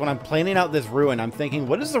 like, when I'm planning out this ruin, I'm thinking,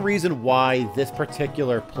 what is the reason why this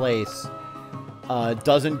particular place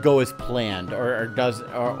doesn't go as planned, or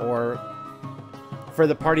for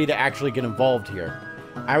the party to actually get involved here?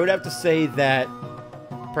 I would have to say that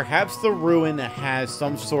Perhaps the ruin has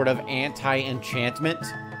some sort of anti-enchantment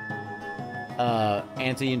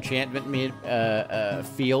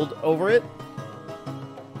field over it.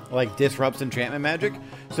 Like, disrupts enchantment magic.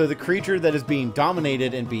 So the creature that is being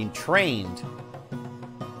dominated and being trained,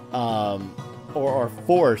 or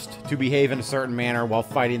forced to behave in a certain manner while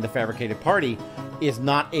fighting the fabricated party, is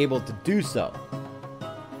not able to do so.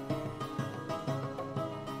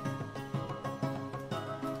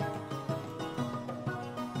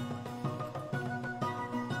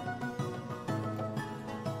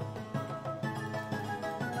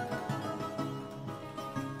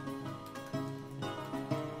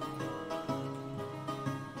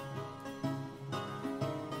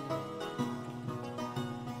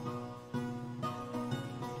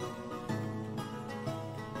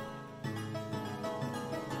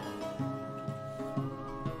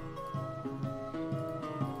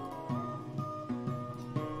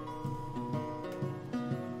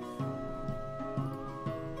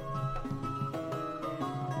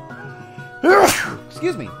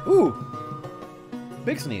 Excuse me. Ooh.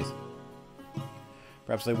 Big sneeze.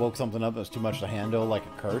 Perhaps they woke something up that was too much to handle, like a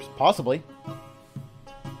curse. Possibly.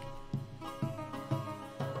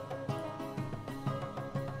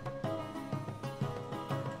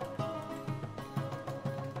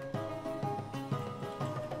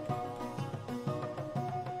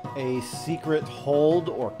 A secret hold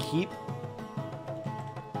or keep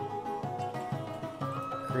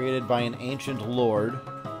created by an ancient lord.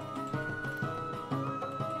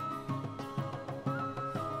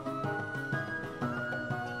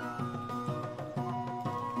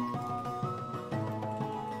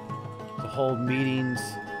 Hold meetings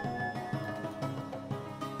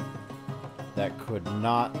that could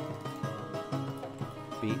not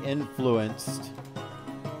be influenced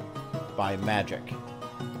by magic.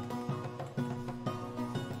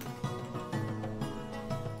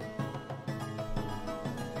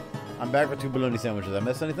 I'm back with 2 bologna sandwiches. I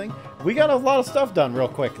missed anything? We got a lot of stuff done real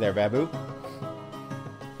quick there, Babu.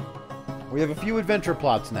 We have a few adventure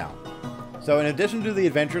plots now. So in addition to the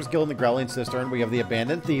Adventurers Guild and the Growling Cistern, we have the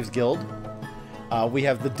Abandoned Thieves Guild. We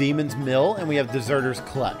have the Demon's Mill, and we have Deserter's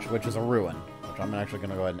Clutch, which is a ruin. Which I'm actually going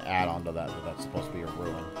to go ahead and add on to that, but that's supposed to be a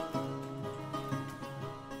ruin.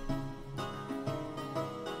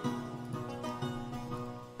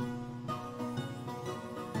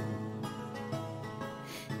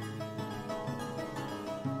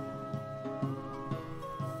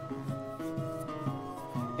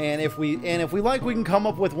 And if we like, we can come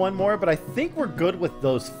up with one more, but I think we're good with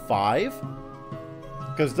those 5.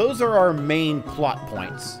 Because those are our main plot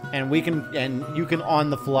points, and you can on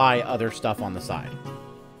the fly other stuff on the side.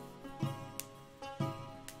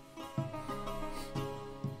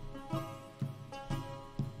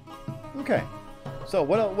 Okay, so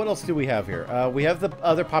what else do we have here? We have the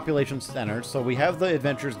other population centers. So we have the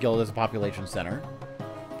Adventurers Guild as a population center,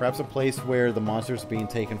 perhaps a place where the monsters are being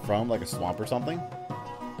taken from, like a swamp or something.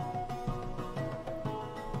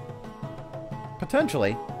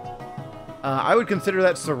 Potentially. I would consider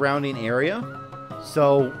that surrounding area.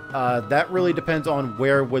 So that really depends on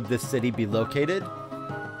where would this city be located.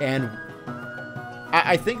 And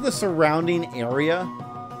I think the surrounding area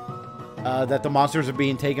that the monsters are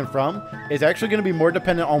being taken from is actually going to be more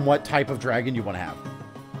dependent on what type of dragon you want to have.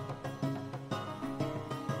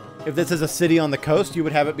 If this is a city on the coast, you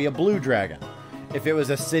would have it be a blue dragon. If it was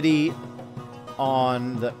a city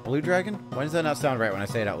on the... Blue dragon? Why does that not sound right when I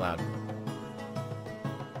say it out loud?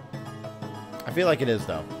 I feel like it is,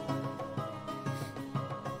 though.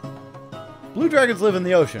 Blue dragons live in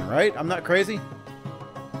the ocean, right? I'm not crazy.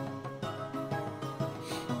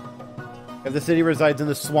 If the city resides in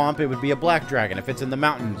the swamp, it would be a black dragon. If it's in the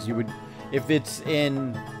mountains, you would... If it's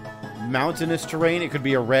in mountainous terrain, it could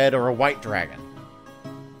be a red or a white dragon.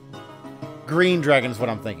 Green dragon is what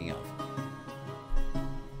I'm thinking of.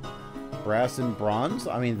 Brass and bronze?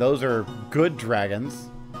 I mean, those are good dragons.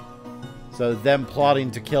 So them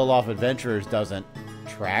plotting to kill off adventurers doesn't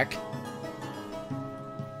track.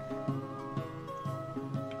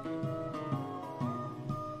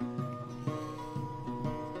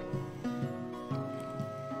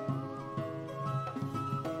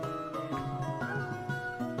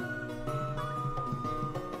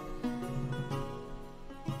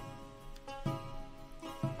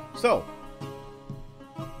 So,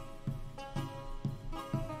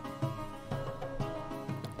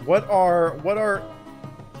 what are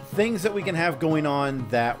things that we can have going on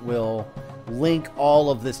that will link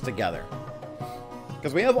all of this together?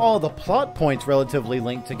 Because we have all the plot points relatively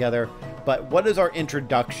linked together, but what is our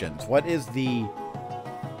introductions? What is the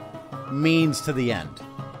means to the end?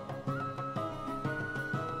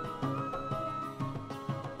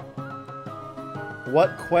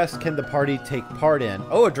 What quest can the party take part in?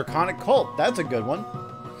 Oh, a draconic cult. That's a good one.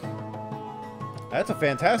 That's a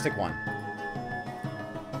fantastic one.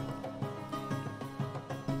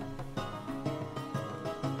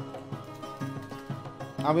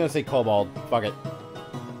 I'm going to say kobold. Fuck it.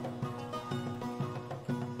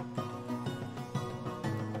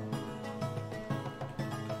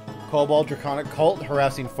 Kobold draconic cult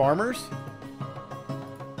harassing farmers.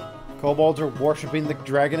 Kobolds are worshipping the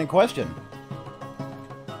dragon in question.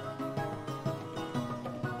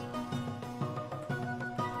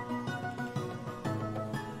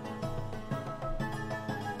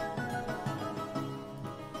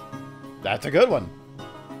 That's a good one.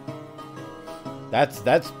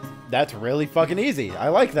 That's really fucking easy. I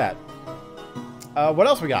like that. What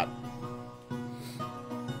else we got?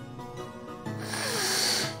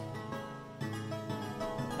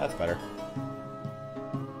 That's better.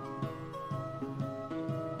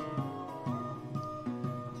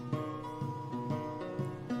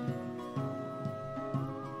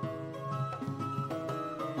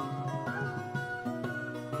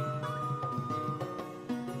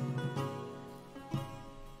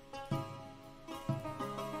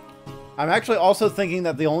 I'm actually also thinking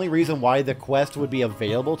that the only reason why the quest would be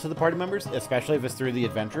available to the party members, especially if it's through the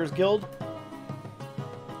Adventurers Guild,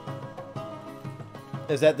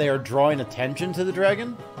 is that they are drawing attention to the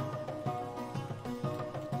dragon.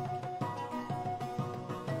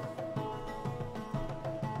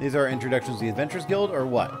 These are introductions to the Adventurers Guild, or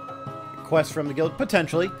what? Quests from the guild?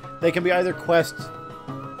 Potentially. They can be either quests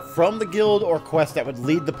from the guild or quests that would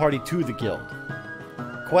lead the party to the guild.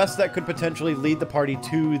 Quests that could potentially lead the party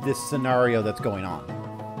to this scenario that's going on.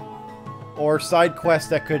 Or side quests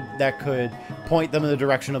that could point them in the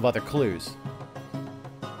direction of other clues.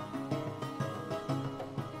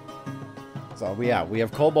 So yeah, we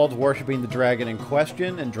have kobolds worshipping the dragon in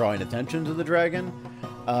question and drawing attention to the dragon.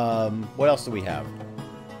 What else do we have?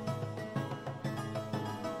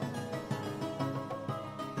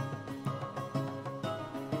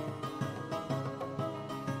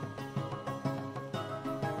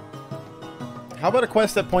 How about a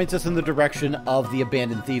quest that points us in the direction of the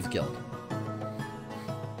Abandoned Thieves Guild?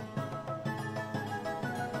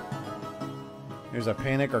 There's a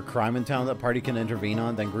panic or crime in town that party can intervene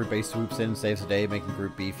on, then Group A swoops in and saves the day, making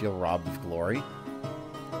Group B feel robbed of glory.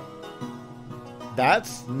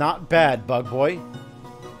 That's not bad, Bug Boy.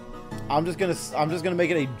 I'm just gonna make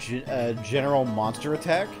it a general monster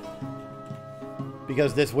attack,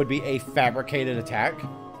 because this would be a fabricated attack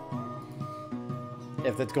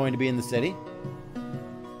if that's going to be in the city.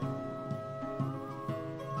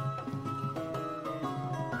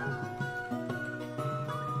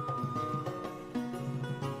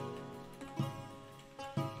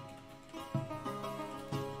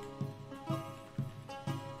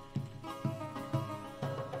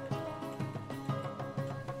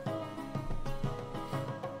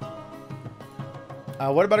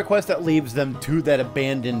 What about a quest that leads them to that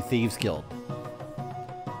Abandoned Thieves Guild?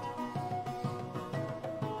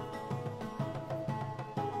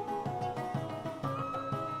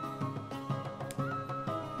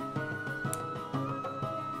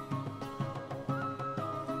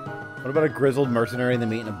 What about a grizzled mercenary they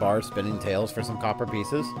meet in a bar spinning tales for some copper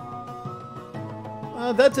pieces?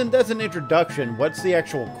 That's an introduction. What's the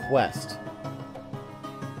actual quest?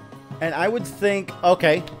 And I would think,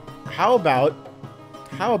 okay, how about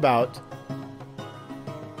I'm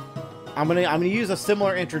gonna use a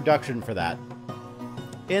similar introduction for that.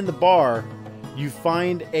 In the bar, you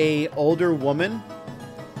find a older woman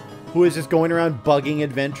who is just going around bugging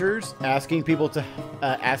adventurers, asking people to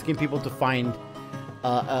find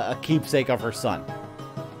a keepsake of her son,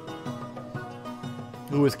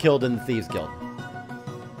 who was killed in the Thieves Guild.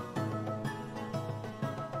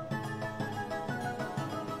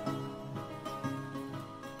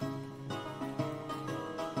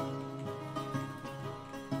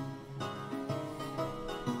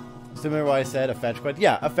 Similar to what I said, a fetch quest.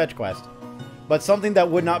 Yeah, a fetch quest. But something that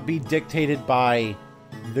would not be dictated by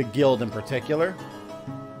the guild in particular.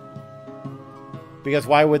 Because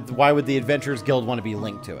why would the Adventurers Guild want to be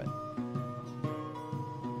linked to it?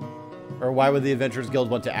 Or why would the Adventurers Guild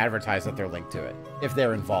want to advertise that they're linked to it, if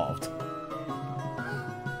they're involved?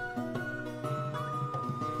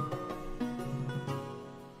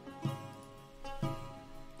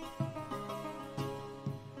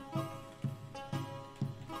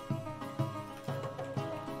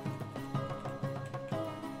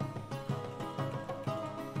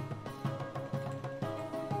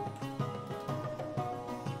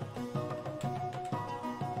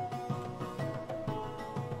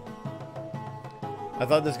 I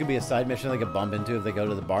thought this could be a side mission they could bump into if they go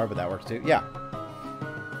to the bar, but that works too. Yeah.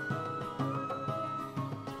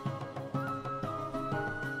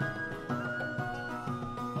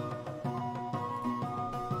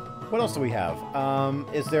 What else do we have?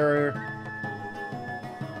 Is there...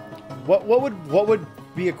 What would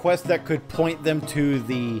be a quest that could point them to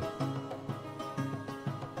the...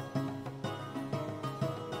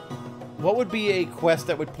 What would be a quest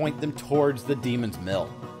that would point them towards the Demon's Mill?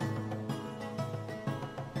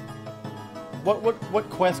 What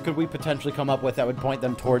quest could we potentially come up with that would point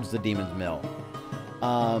them towards the Demon's Mill?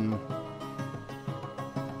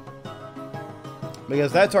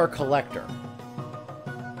 Because that's our collector.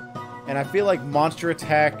 And I feel like monster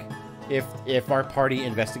attack, if our party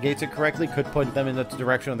investigates it correctly, could put them in the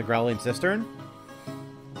direction of the Growling Cistern.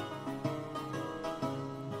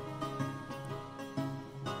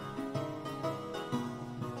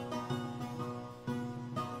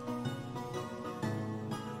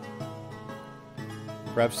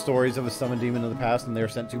 Perhaps stories of a summoned demon in the past and they're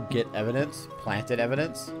sent to get evidence, planted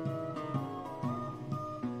evidence.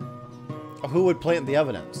 Who would plant the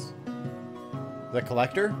evidence? The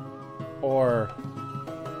collector? Or...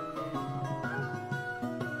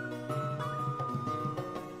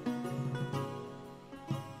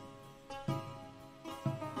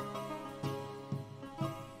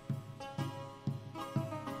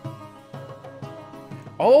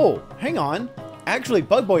 Oh, hang on. Actually,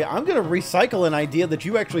 Bug Boy, I'm going to recycle an idea that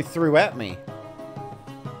you actually threw at me.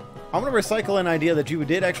 I'm going to recycle an idea that you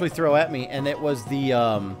did actually throw at me, and it was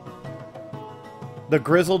the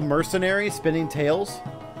grizzled mercenary spinning tails.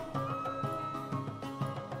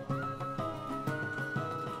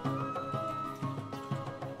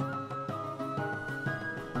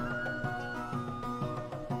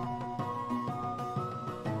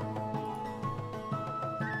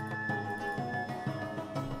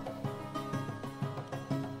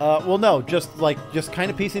 Well, no, just kind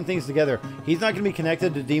of piecing things together. He's not going to be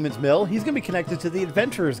connected to Demon's Mill. He's going to be connected to the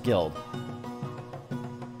Adventurers Guild.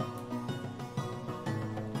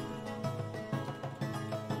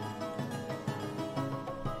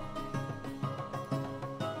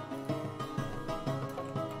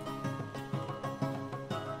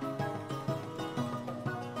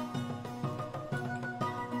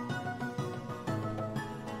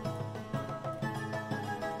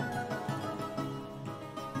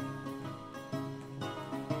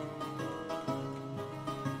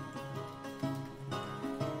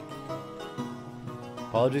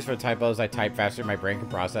 Apologies for typos. I type faster than my brain can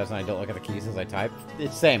process, and I don't look at the keys as I type.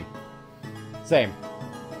 It's same. Same.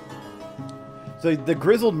 So the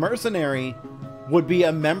grizzled mercenary would be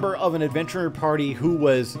a member of an adventurer party who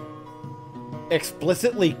was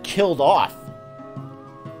explicitly killed off.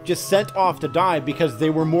 Just sent off to die because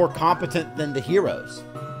they were more competent than the heroes.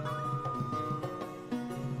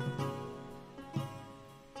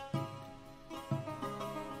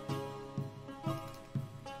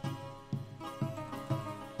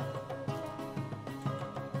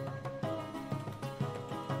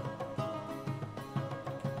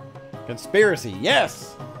 Conspiracy,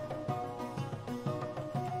 yes!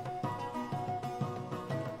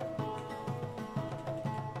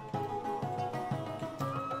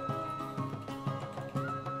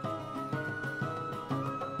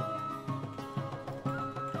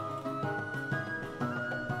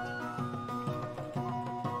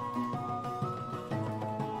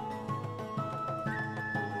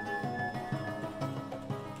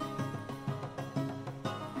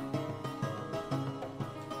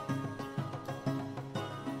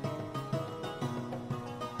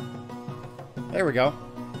 There we go.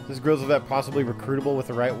 This Grizzle Vet possibly recruitable with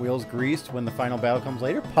the right wheels greased when the final battle comes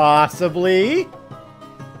later? Possibly!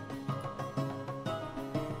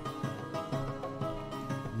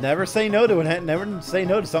 Never say no to it. Never say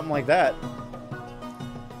no to something like that.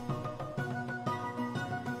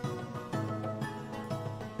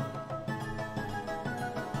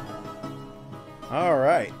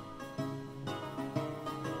 Alright.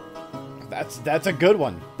 That's a good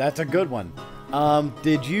one. That's a good one.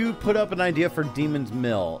 Did you put up an idea for Demon's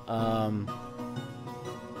Mill?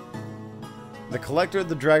 The collector of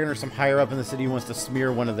the dragon or some higher up in the city wants to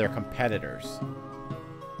smear one of their competitors.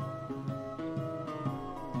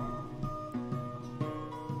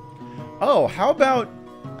 Oh, how about...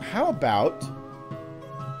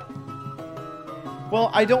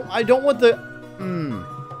 Well, I don't want the...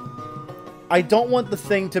 I don't want the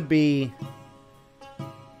thing to be...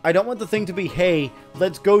 I don't want the thing to be, hey,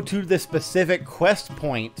 let's go to this specific quest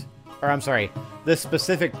point. Or, I'm sorry, this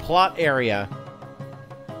specific plot area.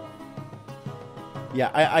 Yeah,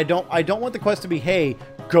 I don't want the quest to be, hey,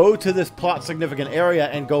 go to this plot significant area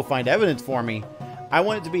and go find evidence for me. I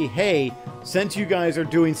want it to be, hey, since you guys are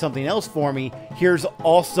doing something else for me, here's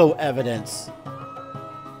also evidence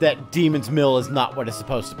that Demon's Mill is not what it's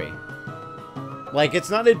supposed to be. Like, it's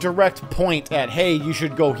not a direct point at, hey, you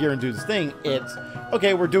should go here and do this thing. It's,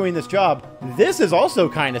 okay, we're doing this job. This is also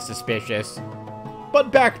kind of suspicious,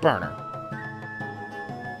 but back burner.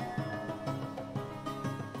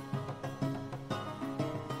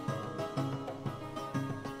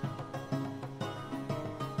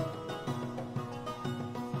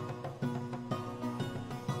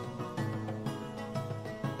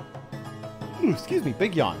 Ooh, excuse me,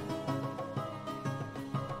 big yawn.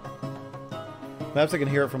 Perhaps I can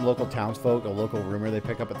hear it from local townsfolk, a local rumor they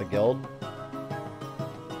pick up at the guild.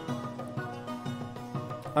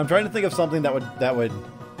 I'm trying to think of something that would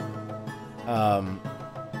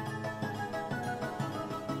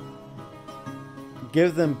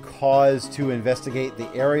give them cause to investigate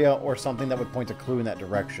the area, or something that would point a clue in that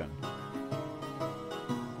direction.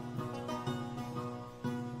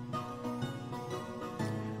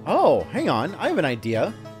 Oh, hang on. I have an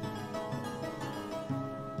idea.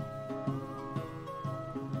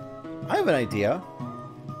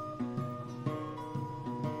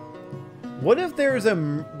 What if there is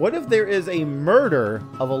a murder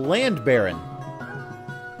of a land baron?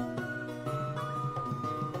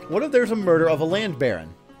 What if there's a murder of a land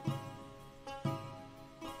baron?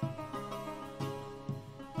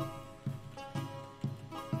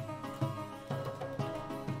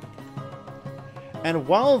 And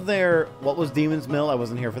while they're... What was Demon's Mill? I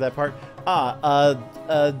wasn't here for that part.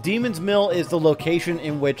 Demon's Mill is the location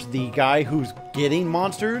in which the guy who's getting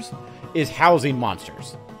monsters is housing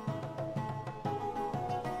monsters.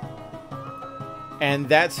 And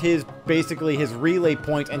that's basically his relay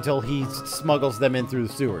point until he smuggles them in through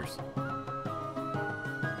the sewers.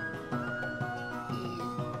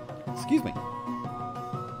 Excuse me.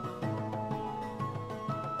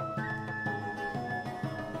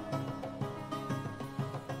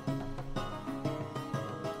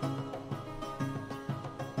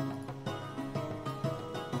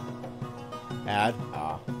 Add.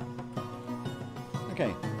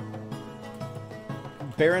 Okay.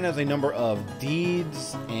 Baron has a number of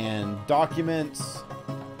deeds and documents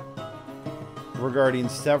regarding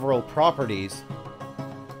several properties,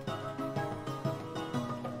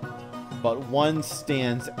 but one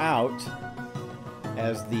stands out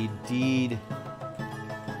as the deed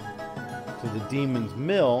to the Demon's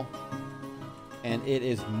Mill, and it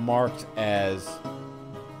is marked as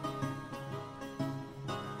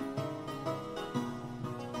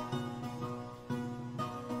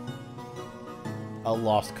a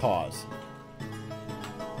lost cause.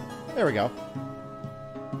 There we go.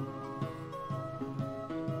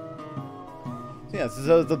 So yeah,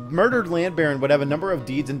 so the murdered land baron would have a number of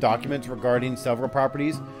deeds and documents regarding several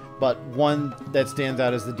properties, but one that stands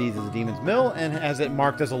out as the deeds of the Demon's Mill and has it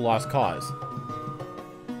marked as a lost cause.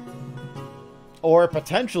 Or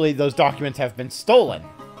potentially those documents have been stolen.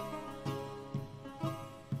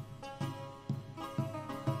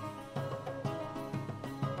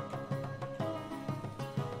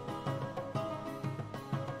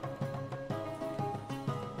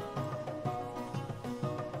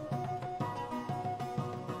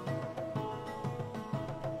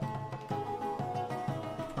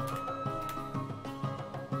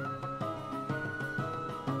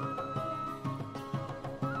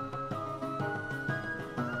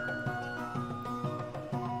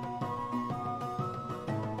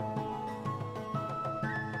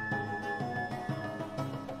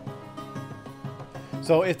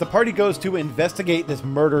 So if the party goes to investigate this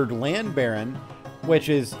murdered land baron, which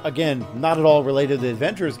is, again, not at all related to the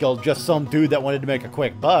Adventurers Guild, just some dude that wanted to make a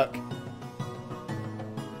quick buck,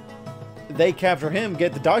 they capture him,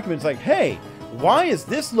 get the documents like, hey, why is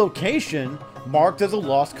this location marked as a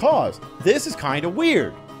lost cause? This is kind of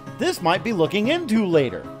weird. This might be looking into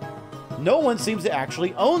later. No one seems to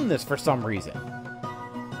actually own this for some reason.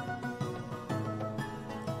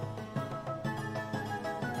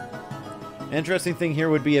 Interesting thing here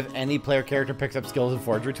would be if any player character picks up skills and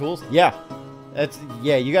forgery tools. Yeah,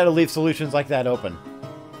 you got to leave solutions like that open.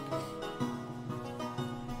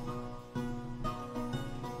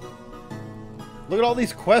 Look at all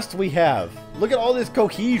these quests we have. Look at all this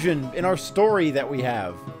cohesion in our story that we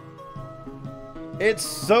have. It's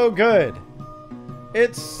so good.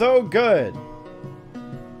 It's so good.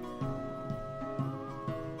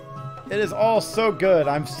 It is all so good.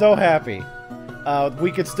 I'm so happy.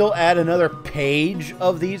 We could still add another page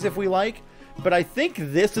of these if we like, but I think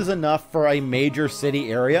this is enough for a major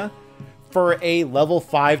city area for a level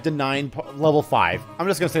 5 to 9... Level 5. I'm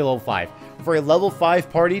just going to say level 5. For a level 5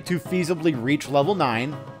 party to feasibly reach level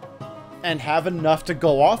 9 and have enough to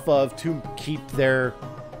go off of to keep their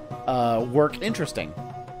work interesting.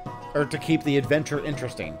 Or to keep the adventure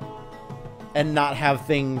interesting. And not have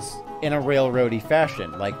things in a railroady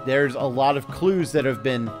fashion. Like, there's a lot of clues that have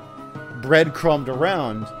been breadcrumbed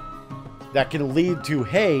around that can lead to,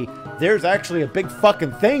 hey, there's actually a big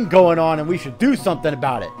fucking thing going on and we should do something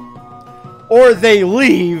about it. Or they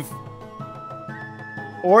leave.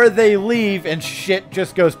 Or they leave and shit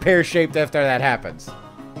just goes pear-shaped after that happens.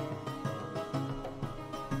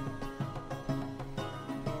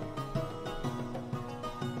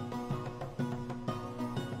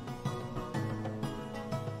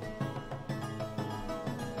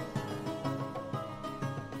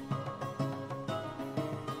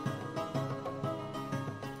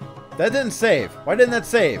 That didn't save. Why didn't that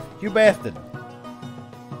save? You bastard.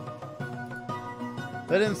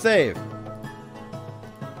 That didn't save.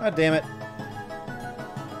 God damn it.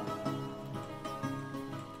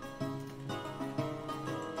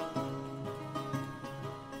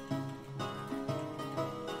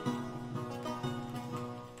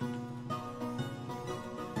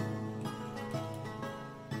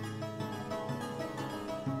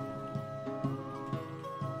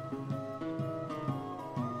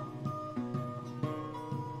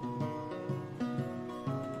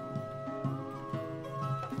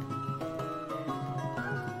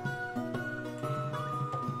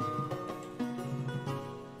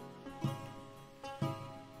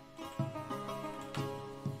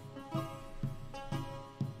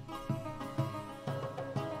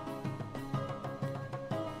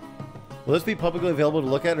 Will this be publicly available to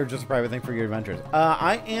look at or just a private thing for your adventures?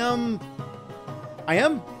 I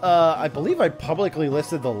believe I publicly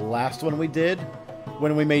listed the last one we did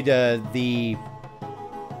when we made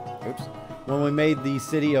when we made the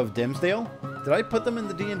city of Dimsdale. Did I put them in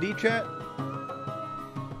the D&D chat?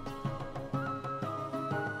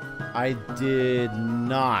 I did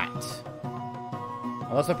not.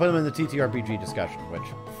 Unless I put them in the TTRPG discussion, which,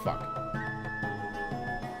 fuck.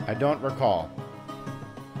 I don't recall.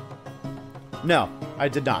 No, I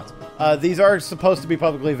did not. These are supposed to be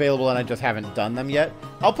publicly available, and I just haven't done them yet.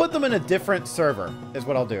 I'll put them in a different server, is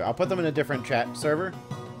what I'll do. I'll put them in a different chat server.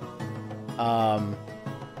 Yeah,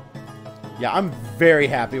 I'm very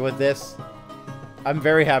happy with this. I'm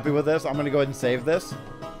very happy with this. I'm going to go ahead and save this.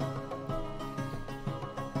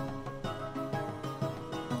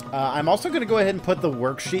 I'm also going to go ahead and put the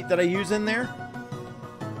worksheet that I use in there,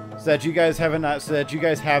 so that you guys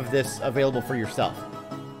have this available for yourself.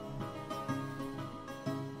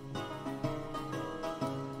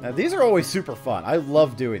 Now, these are always super fun. I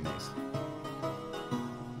love doing these.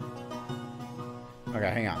 Okay,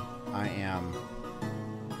 hang on. I am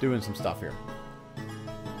doing some stuff here.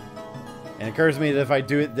 And it occurs to me that if I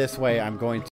do it this way, I'm going to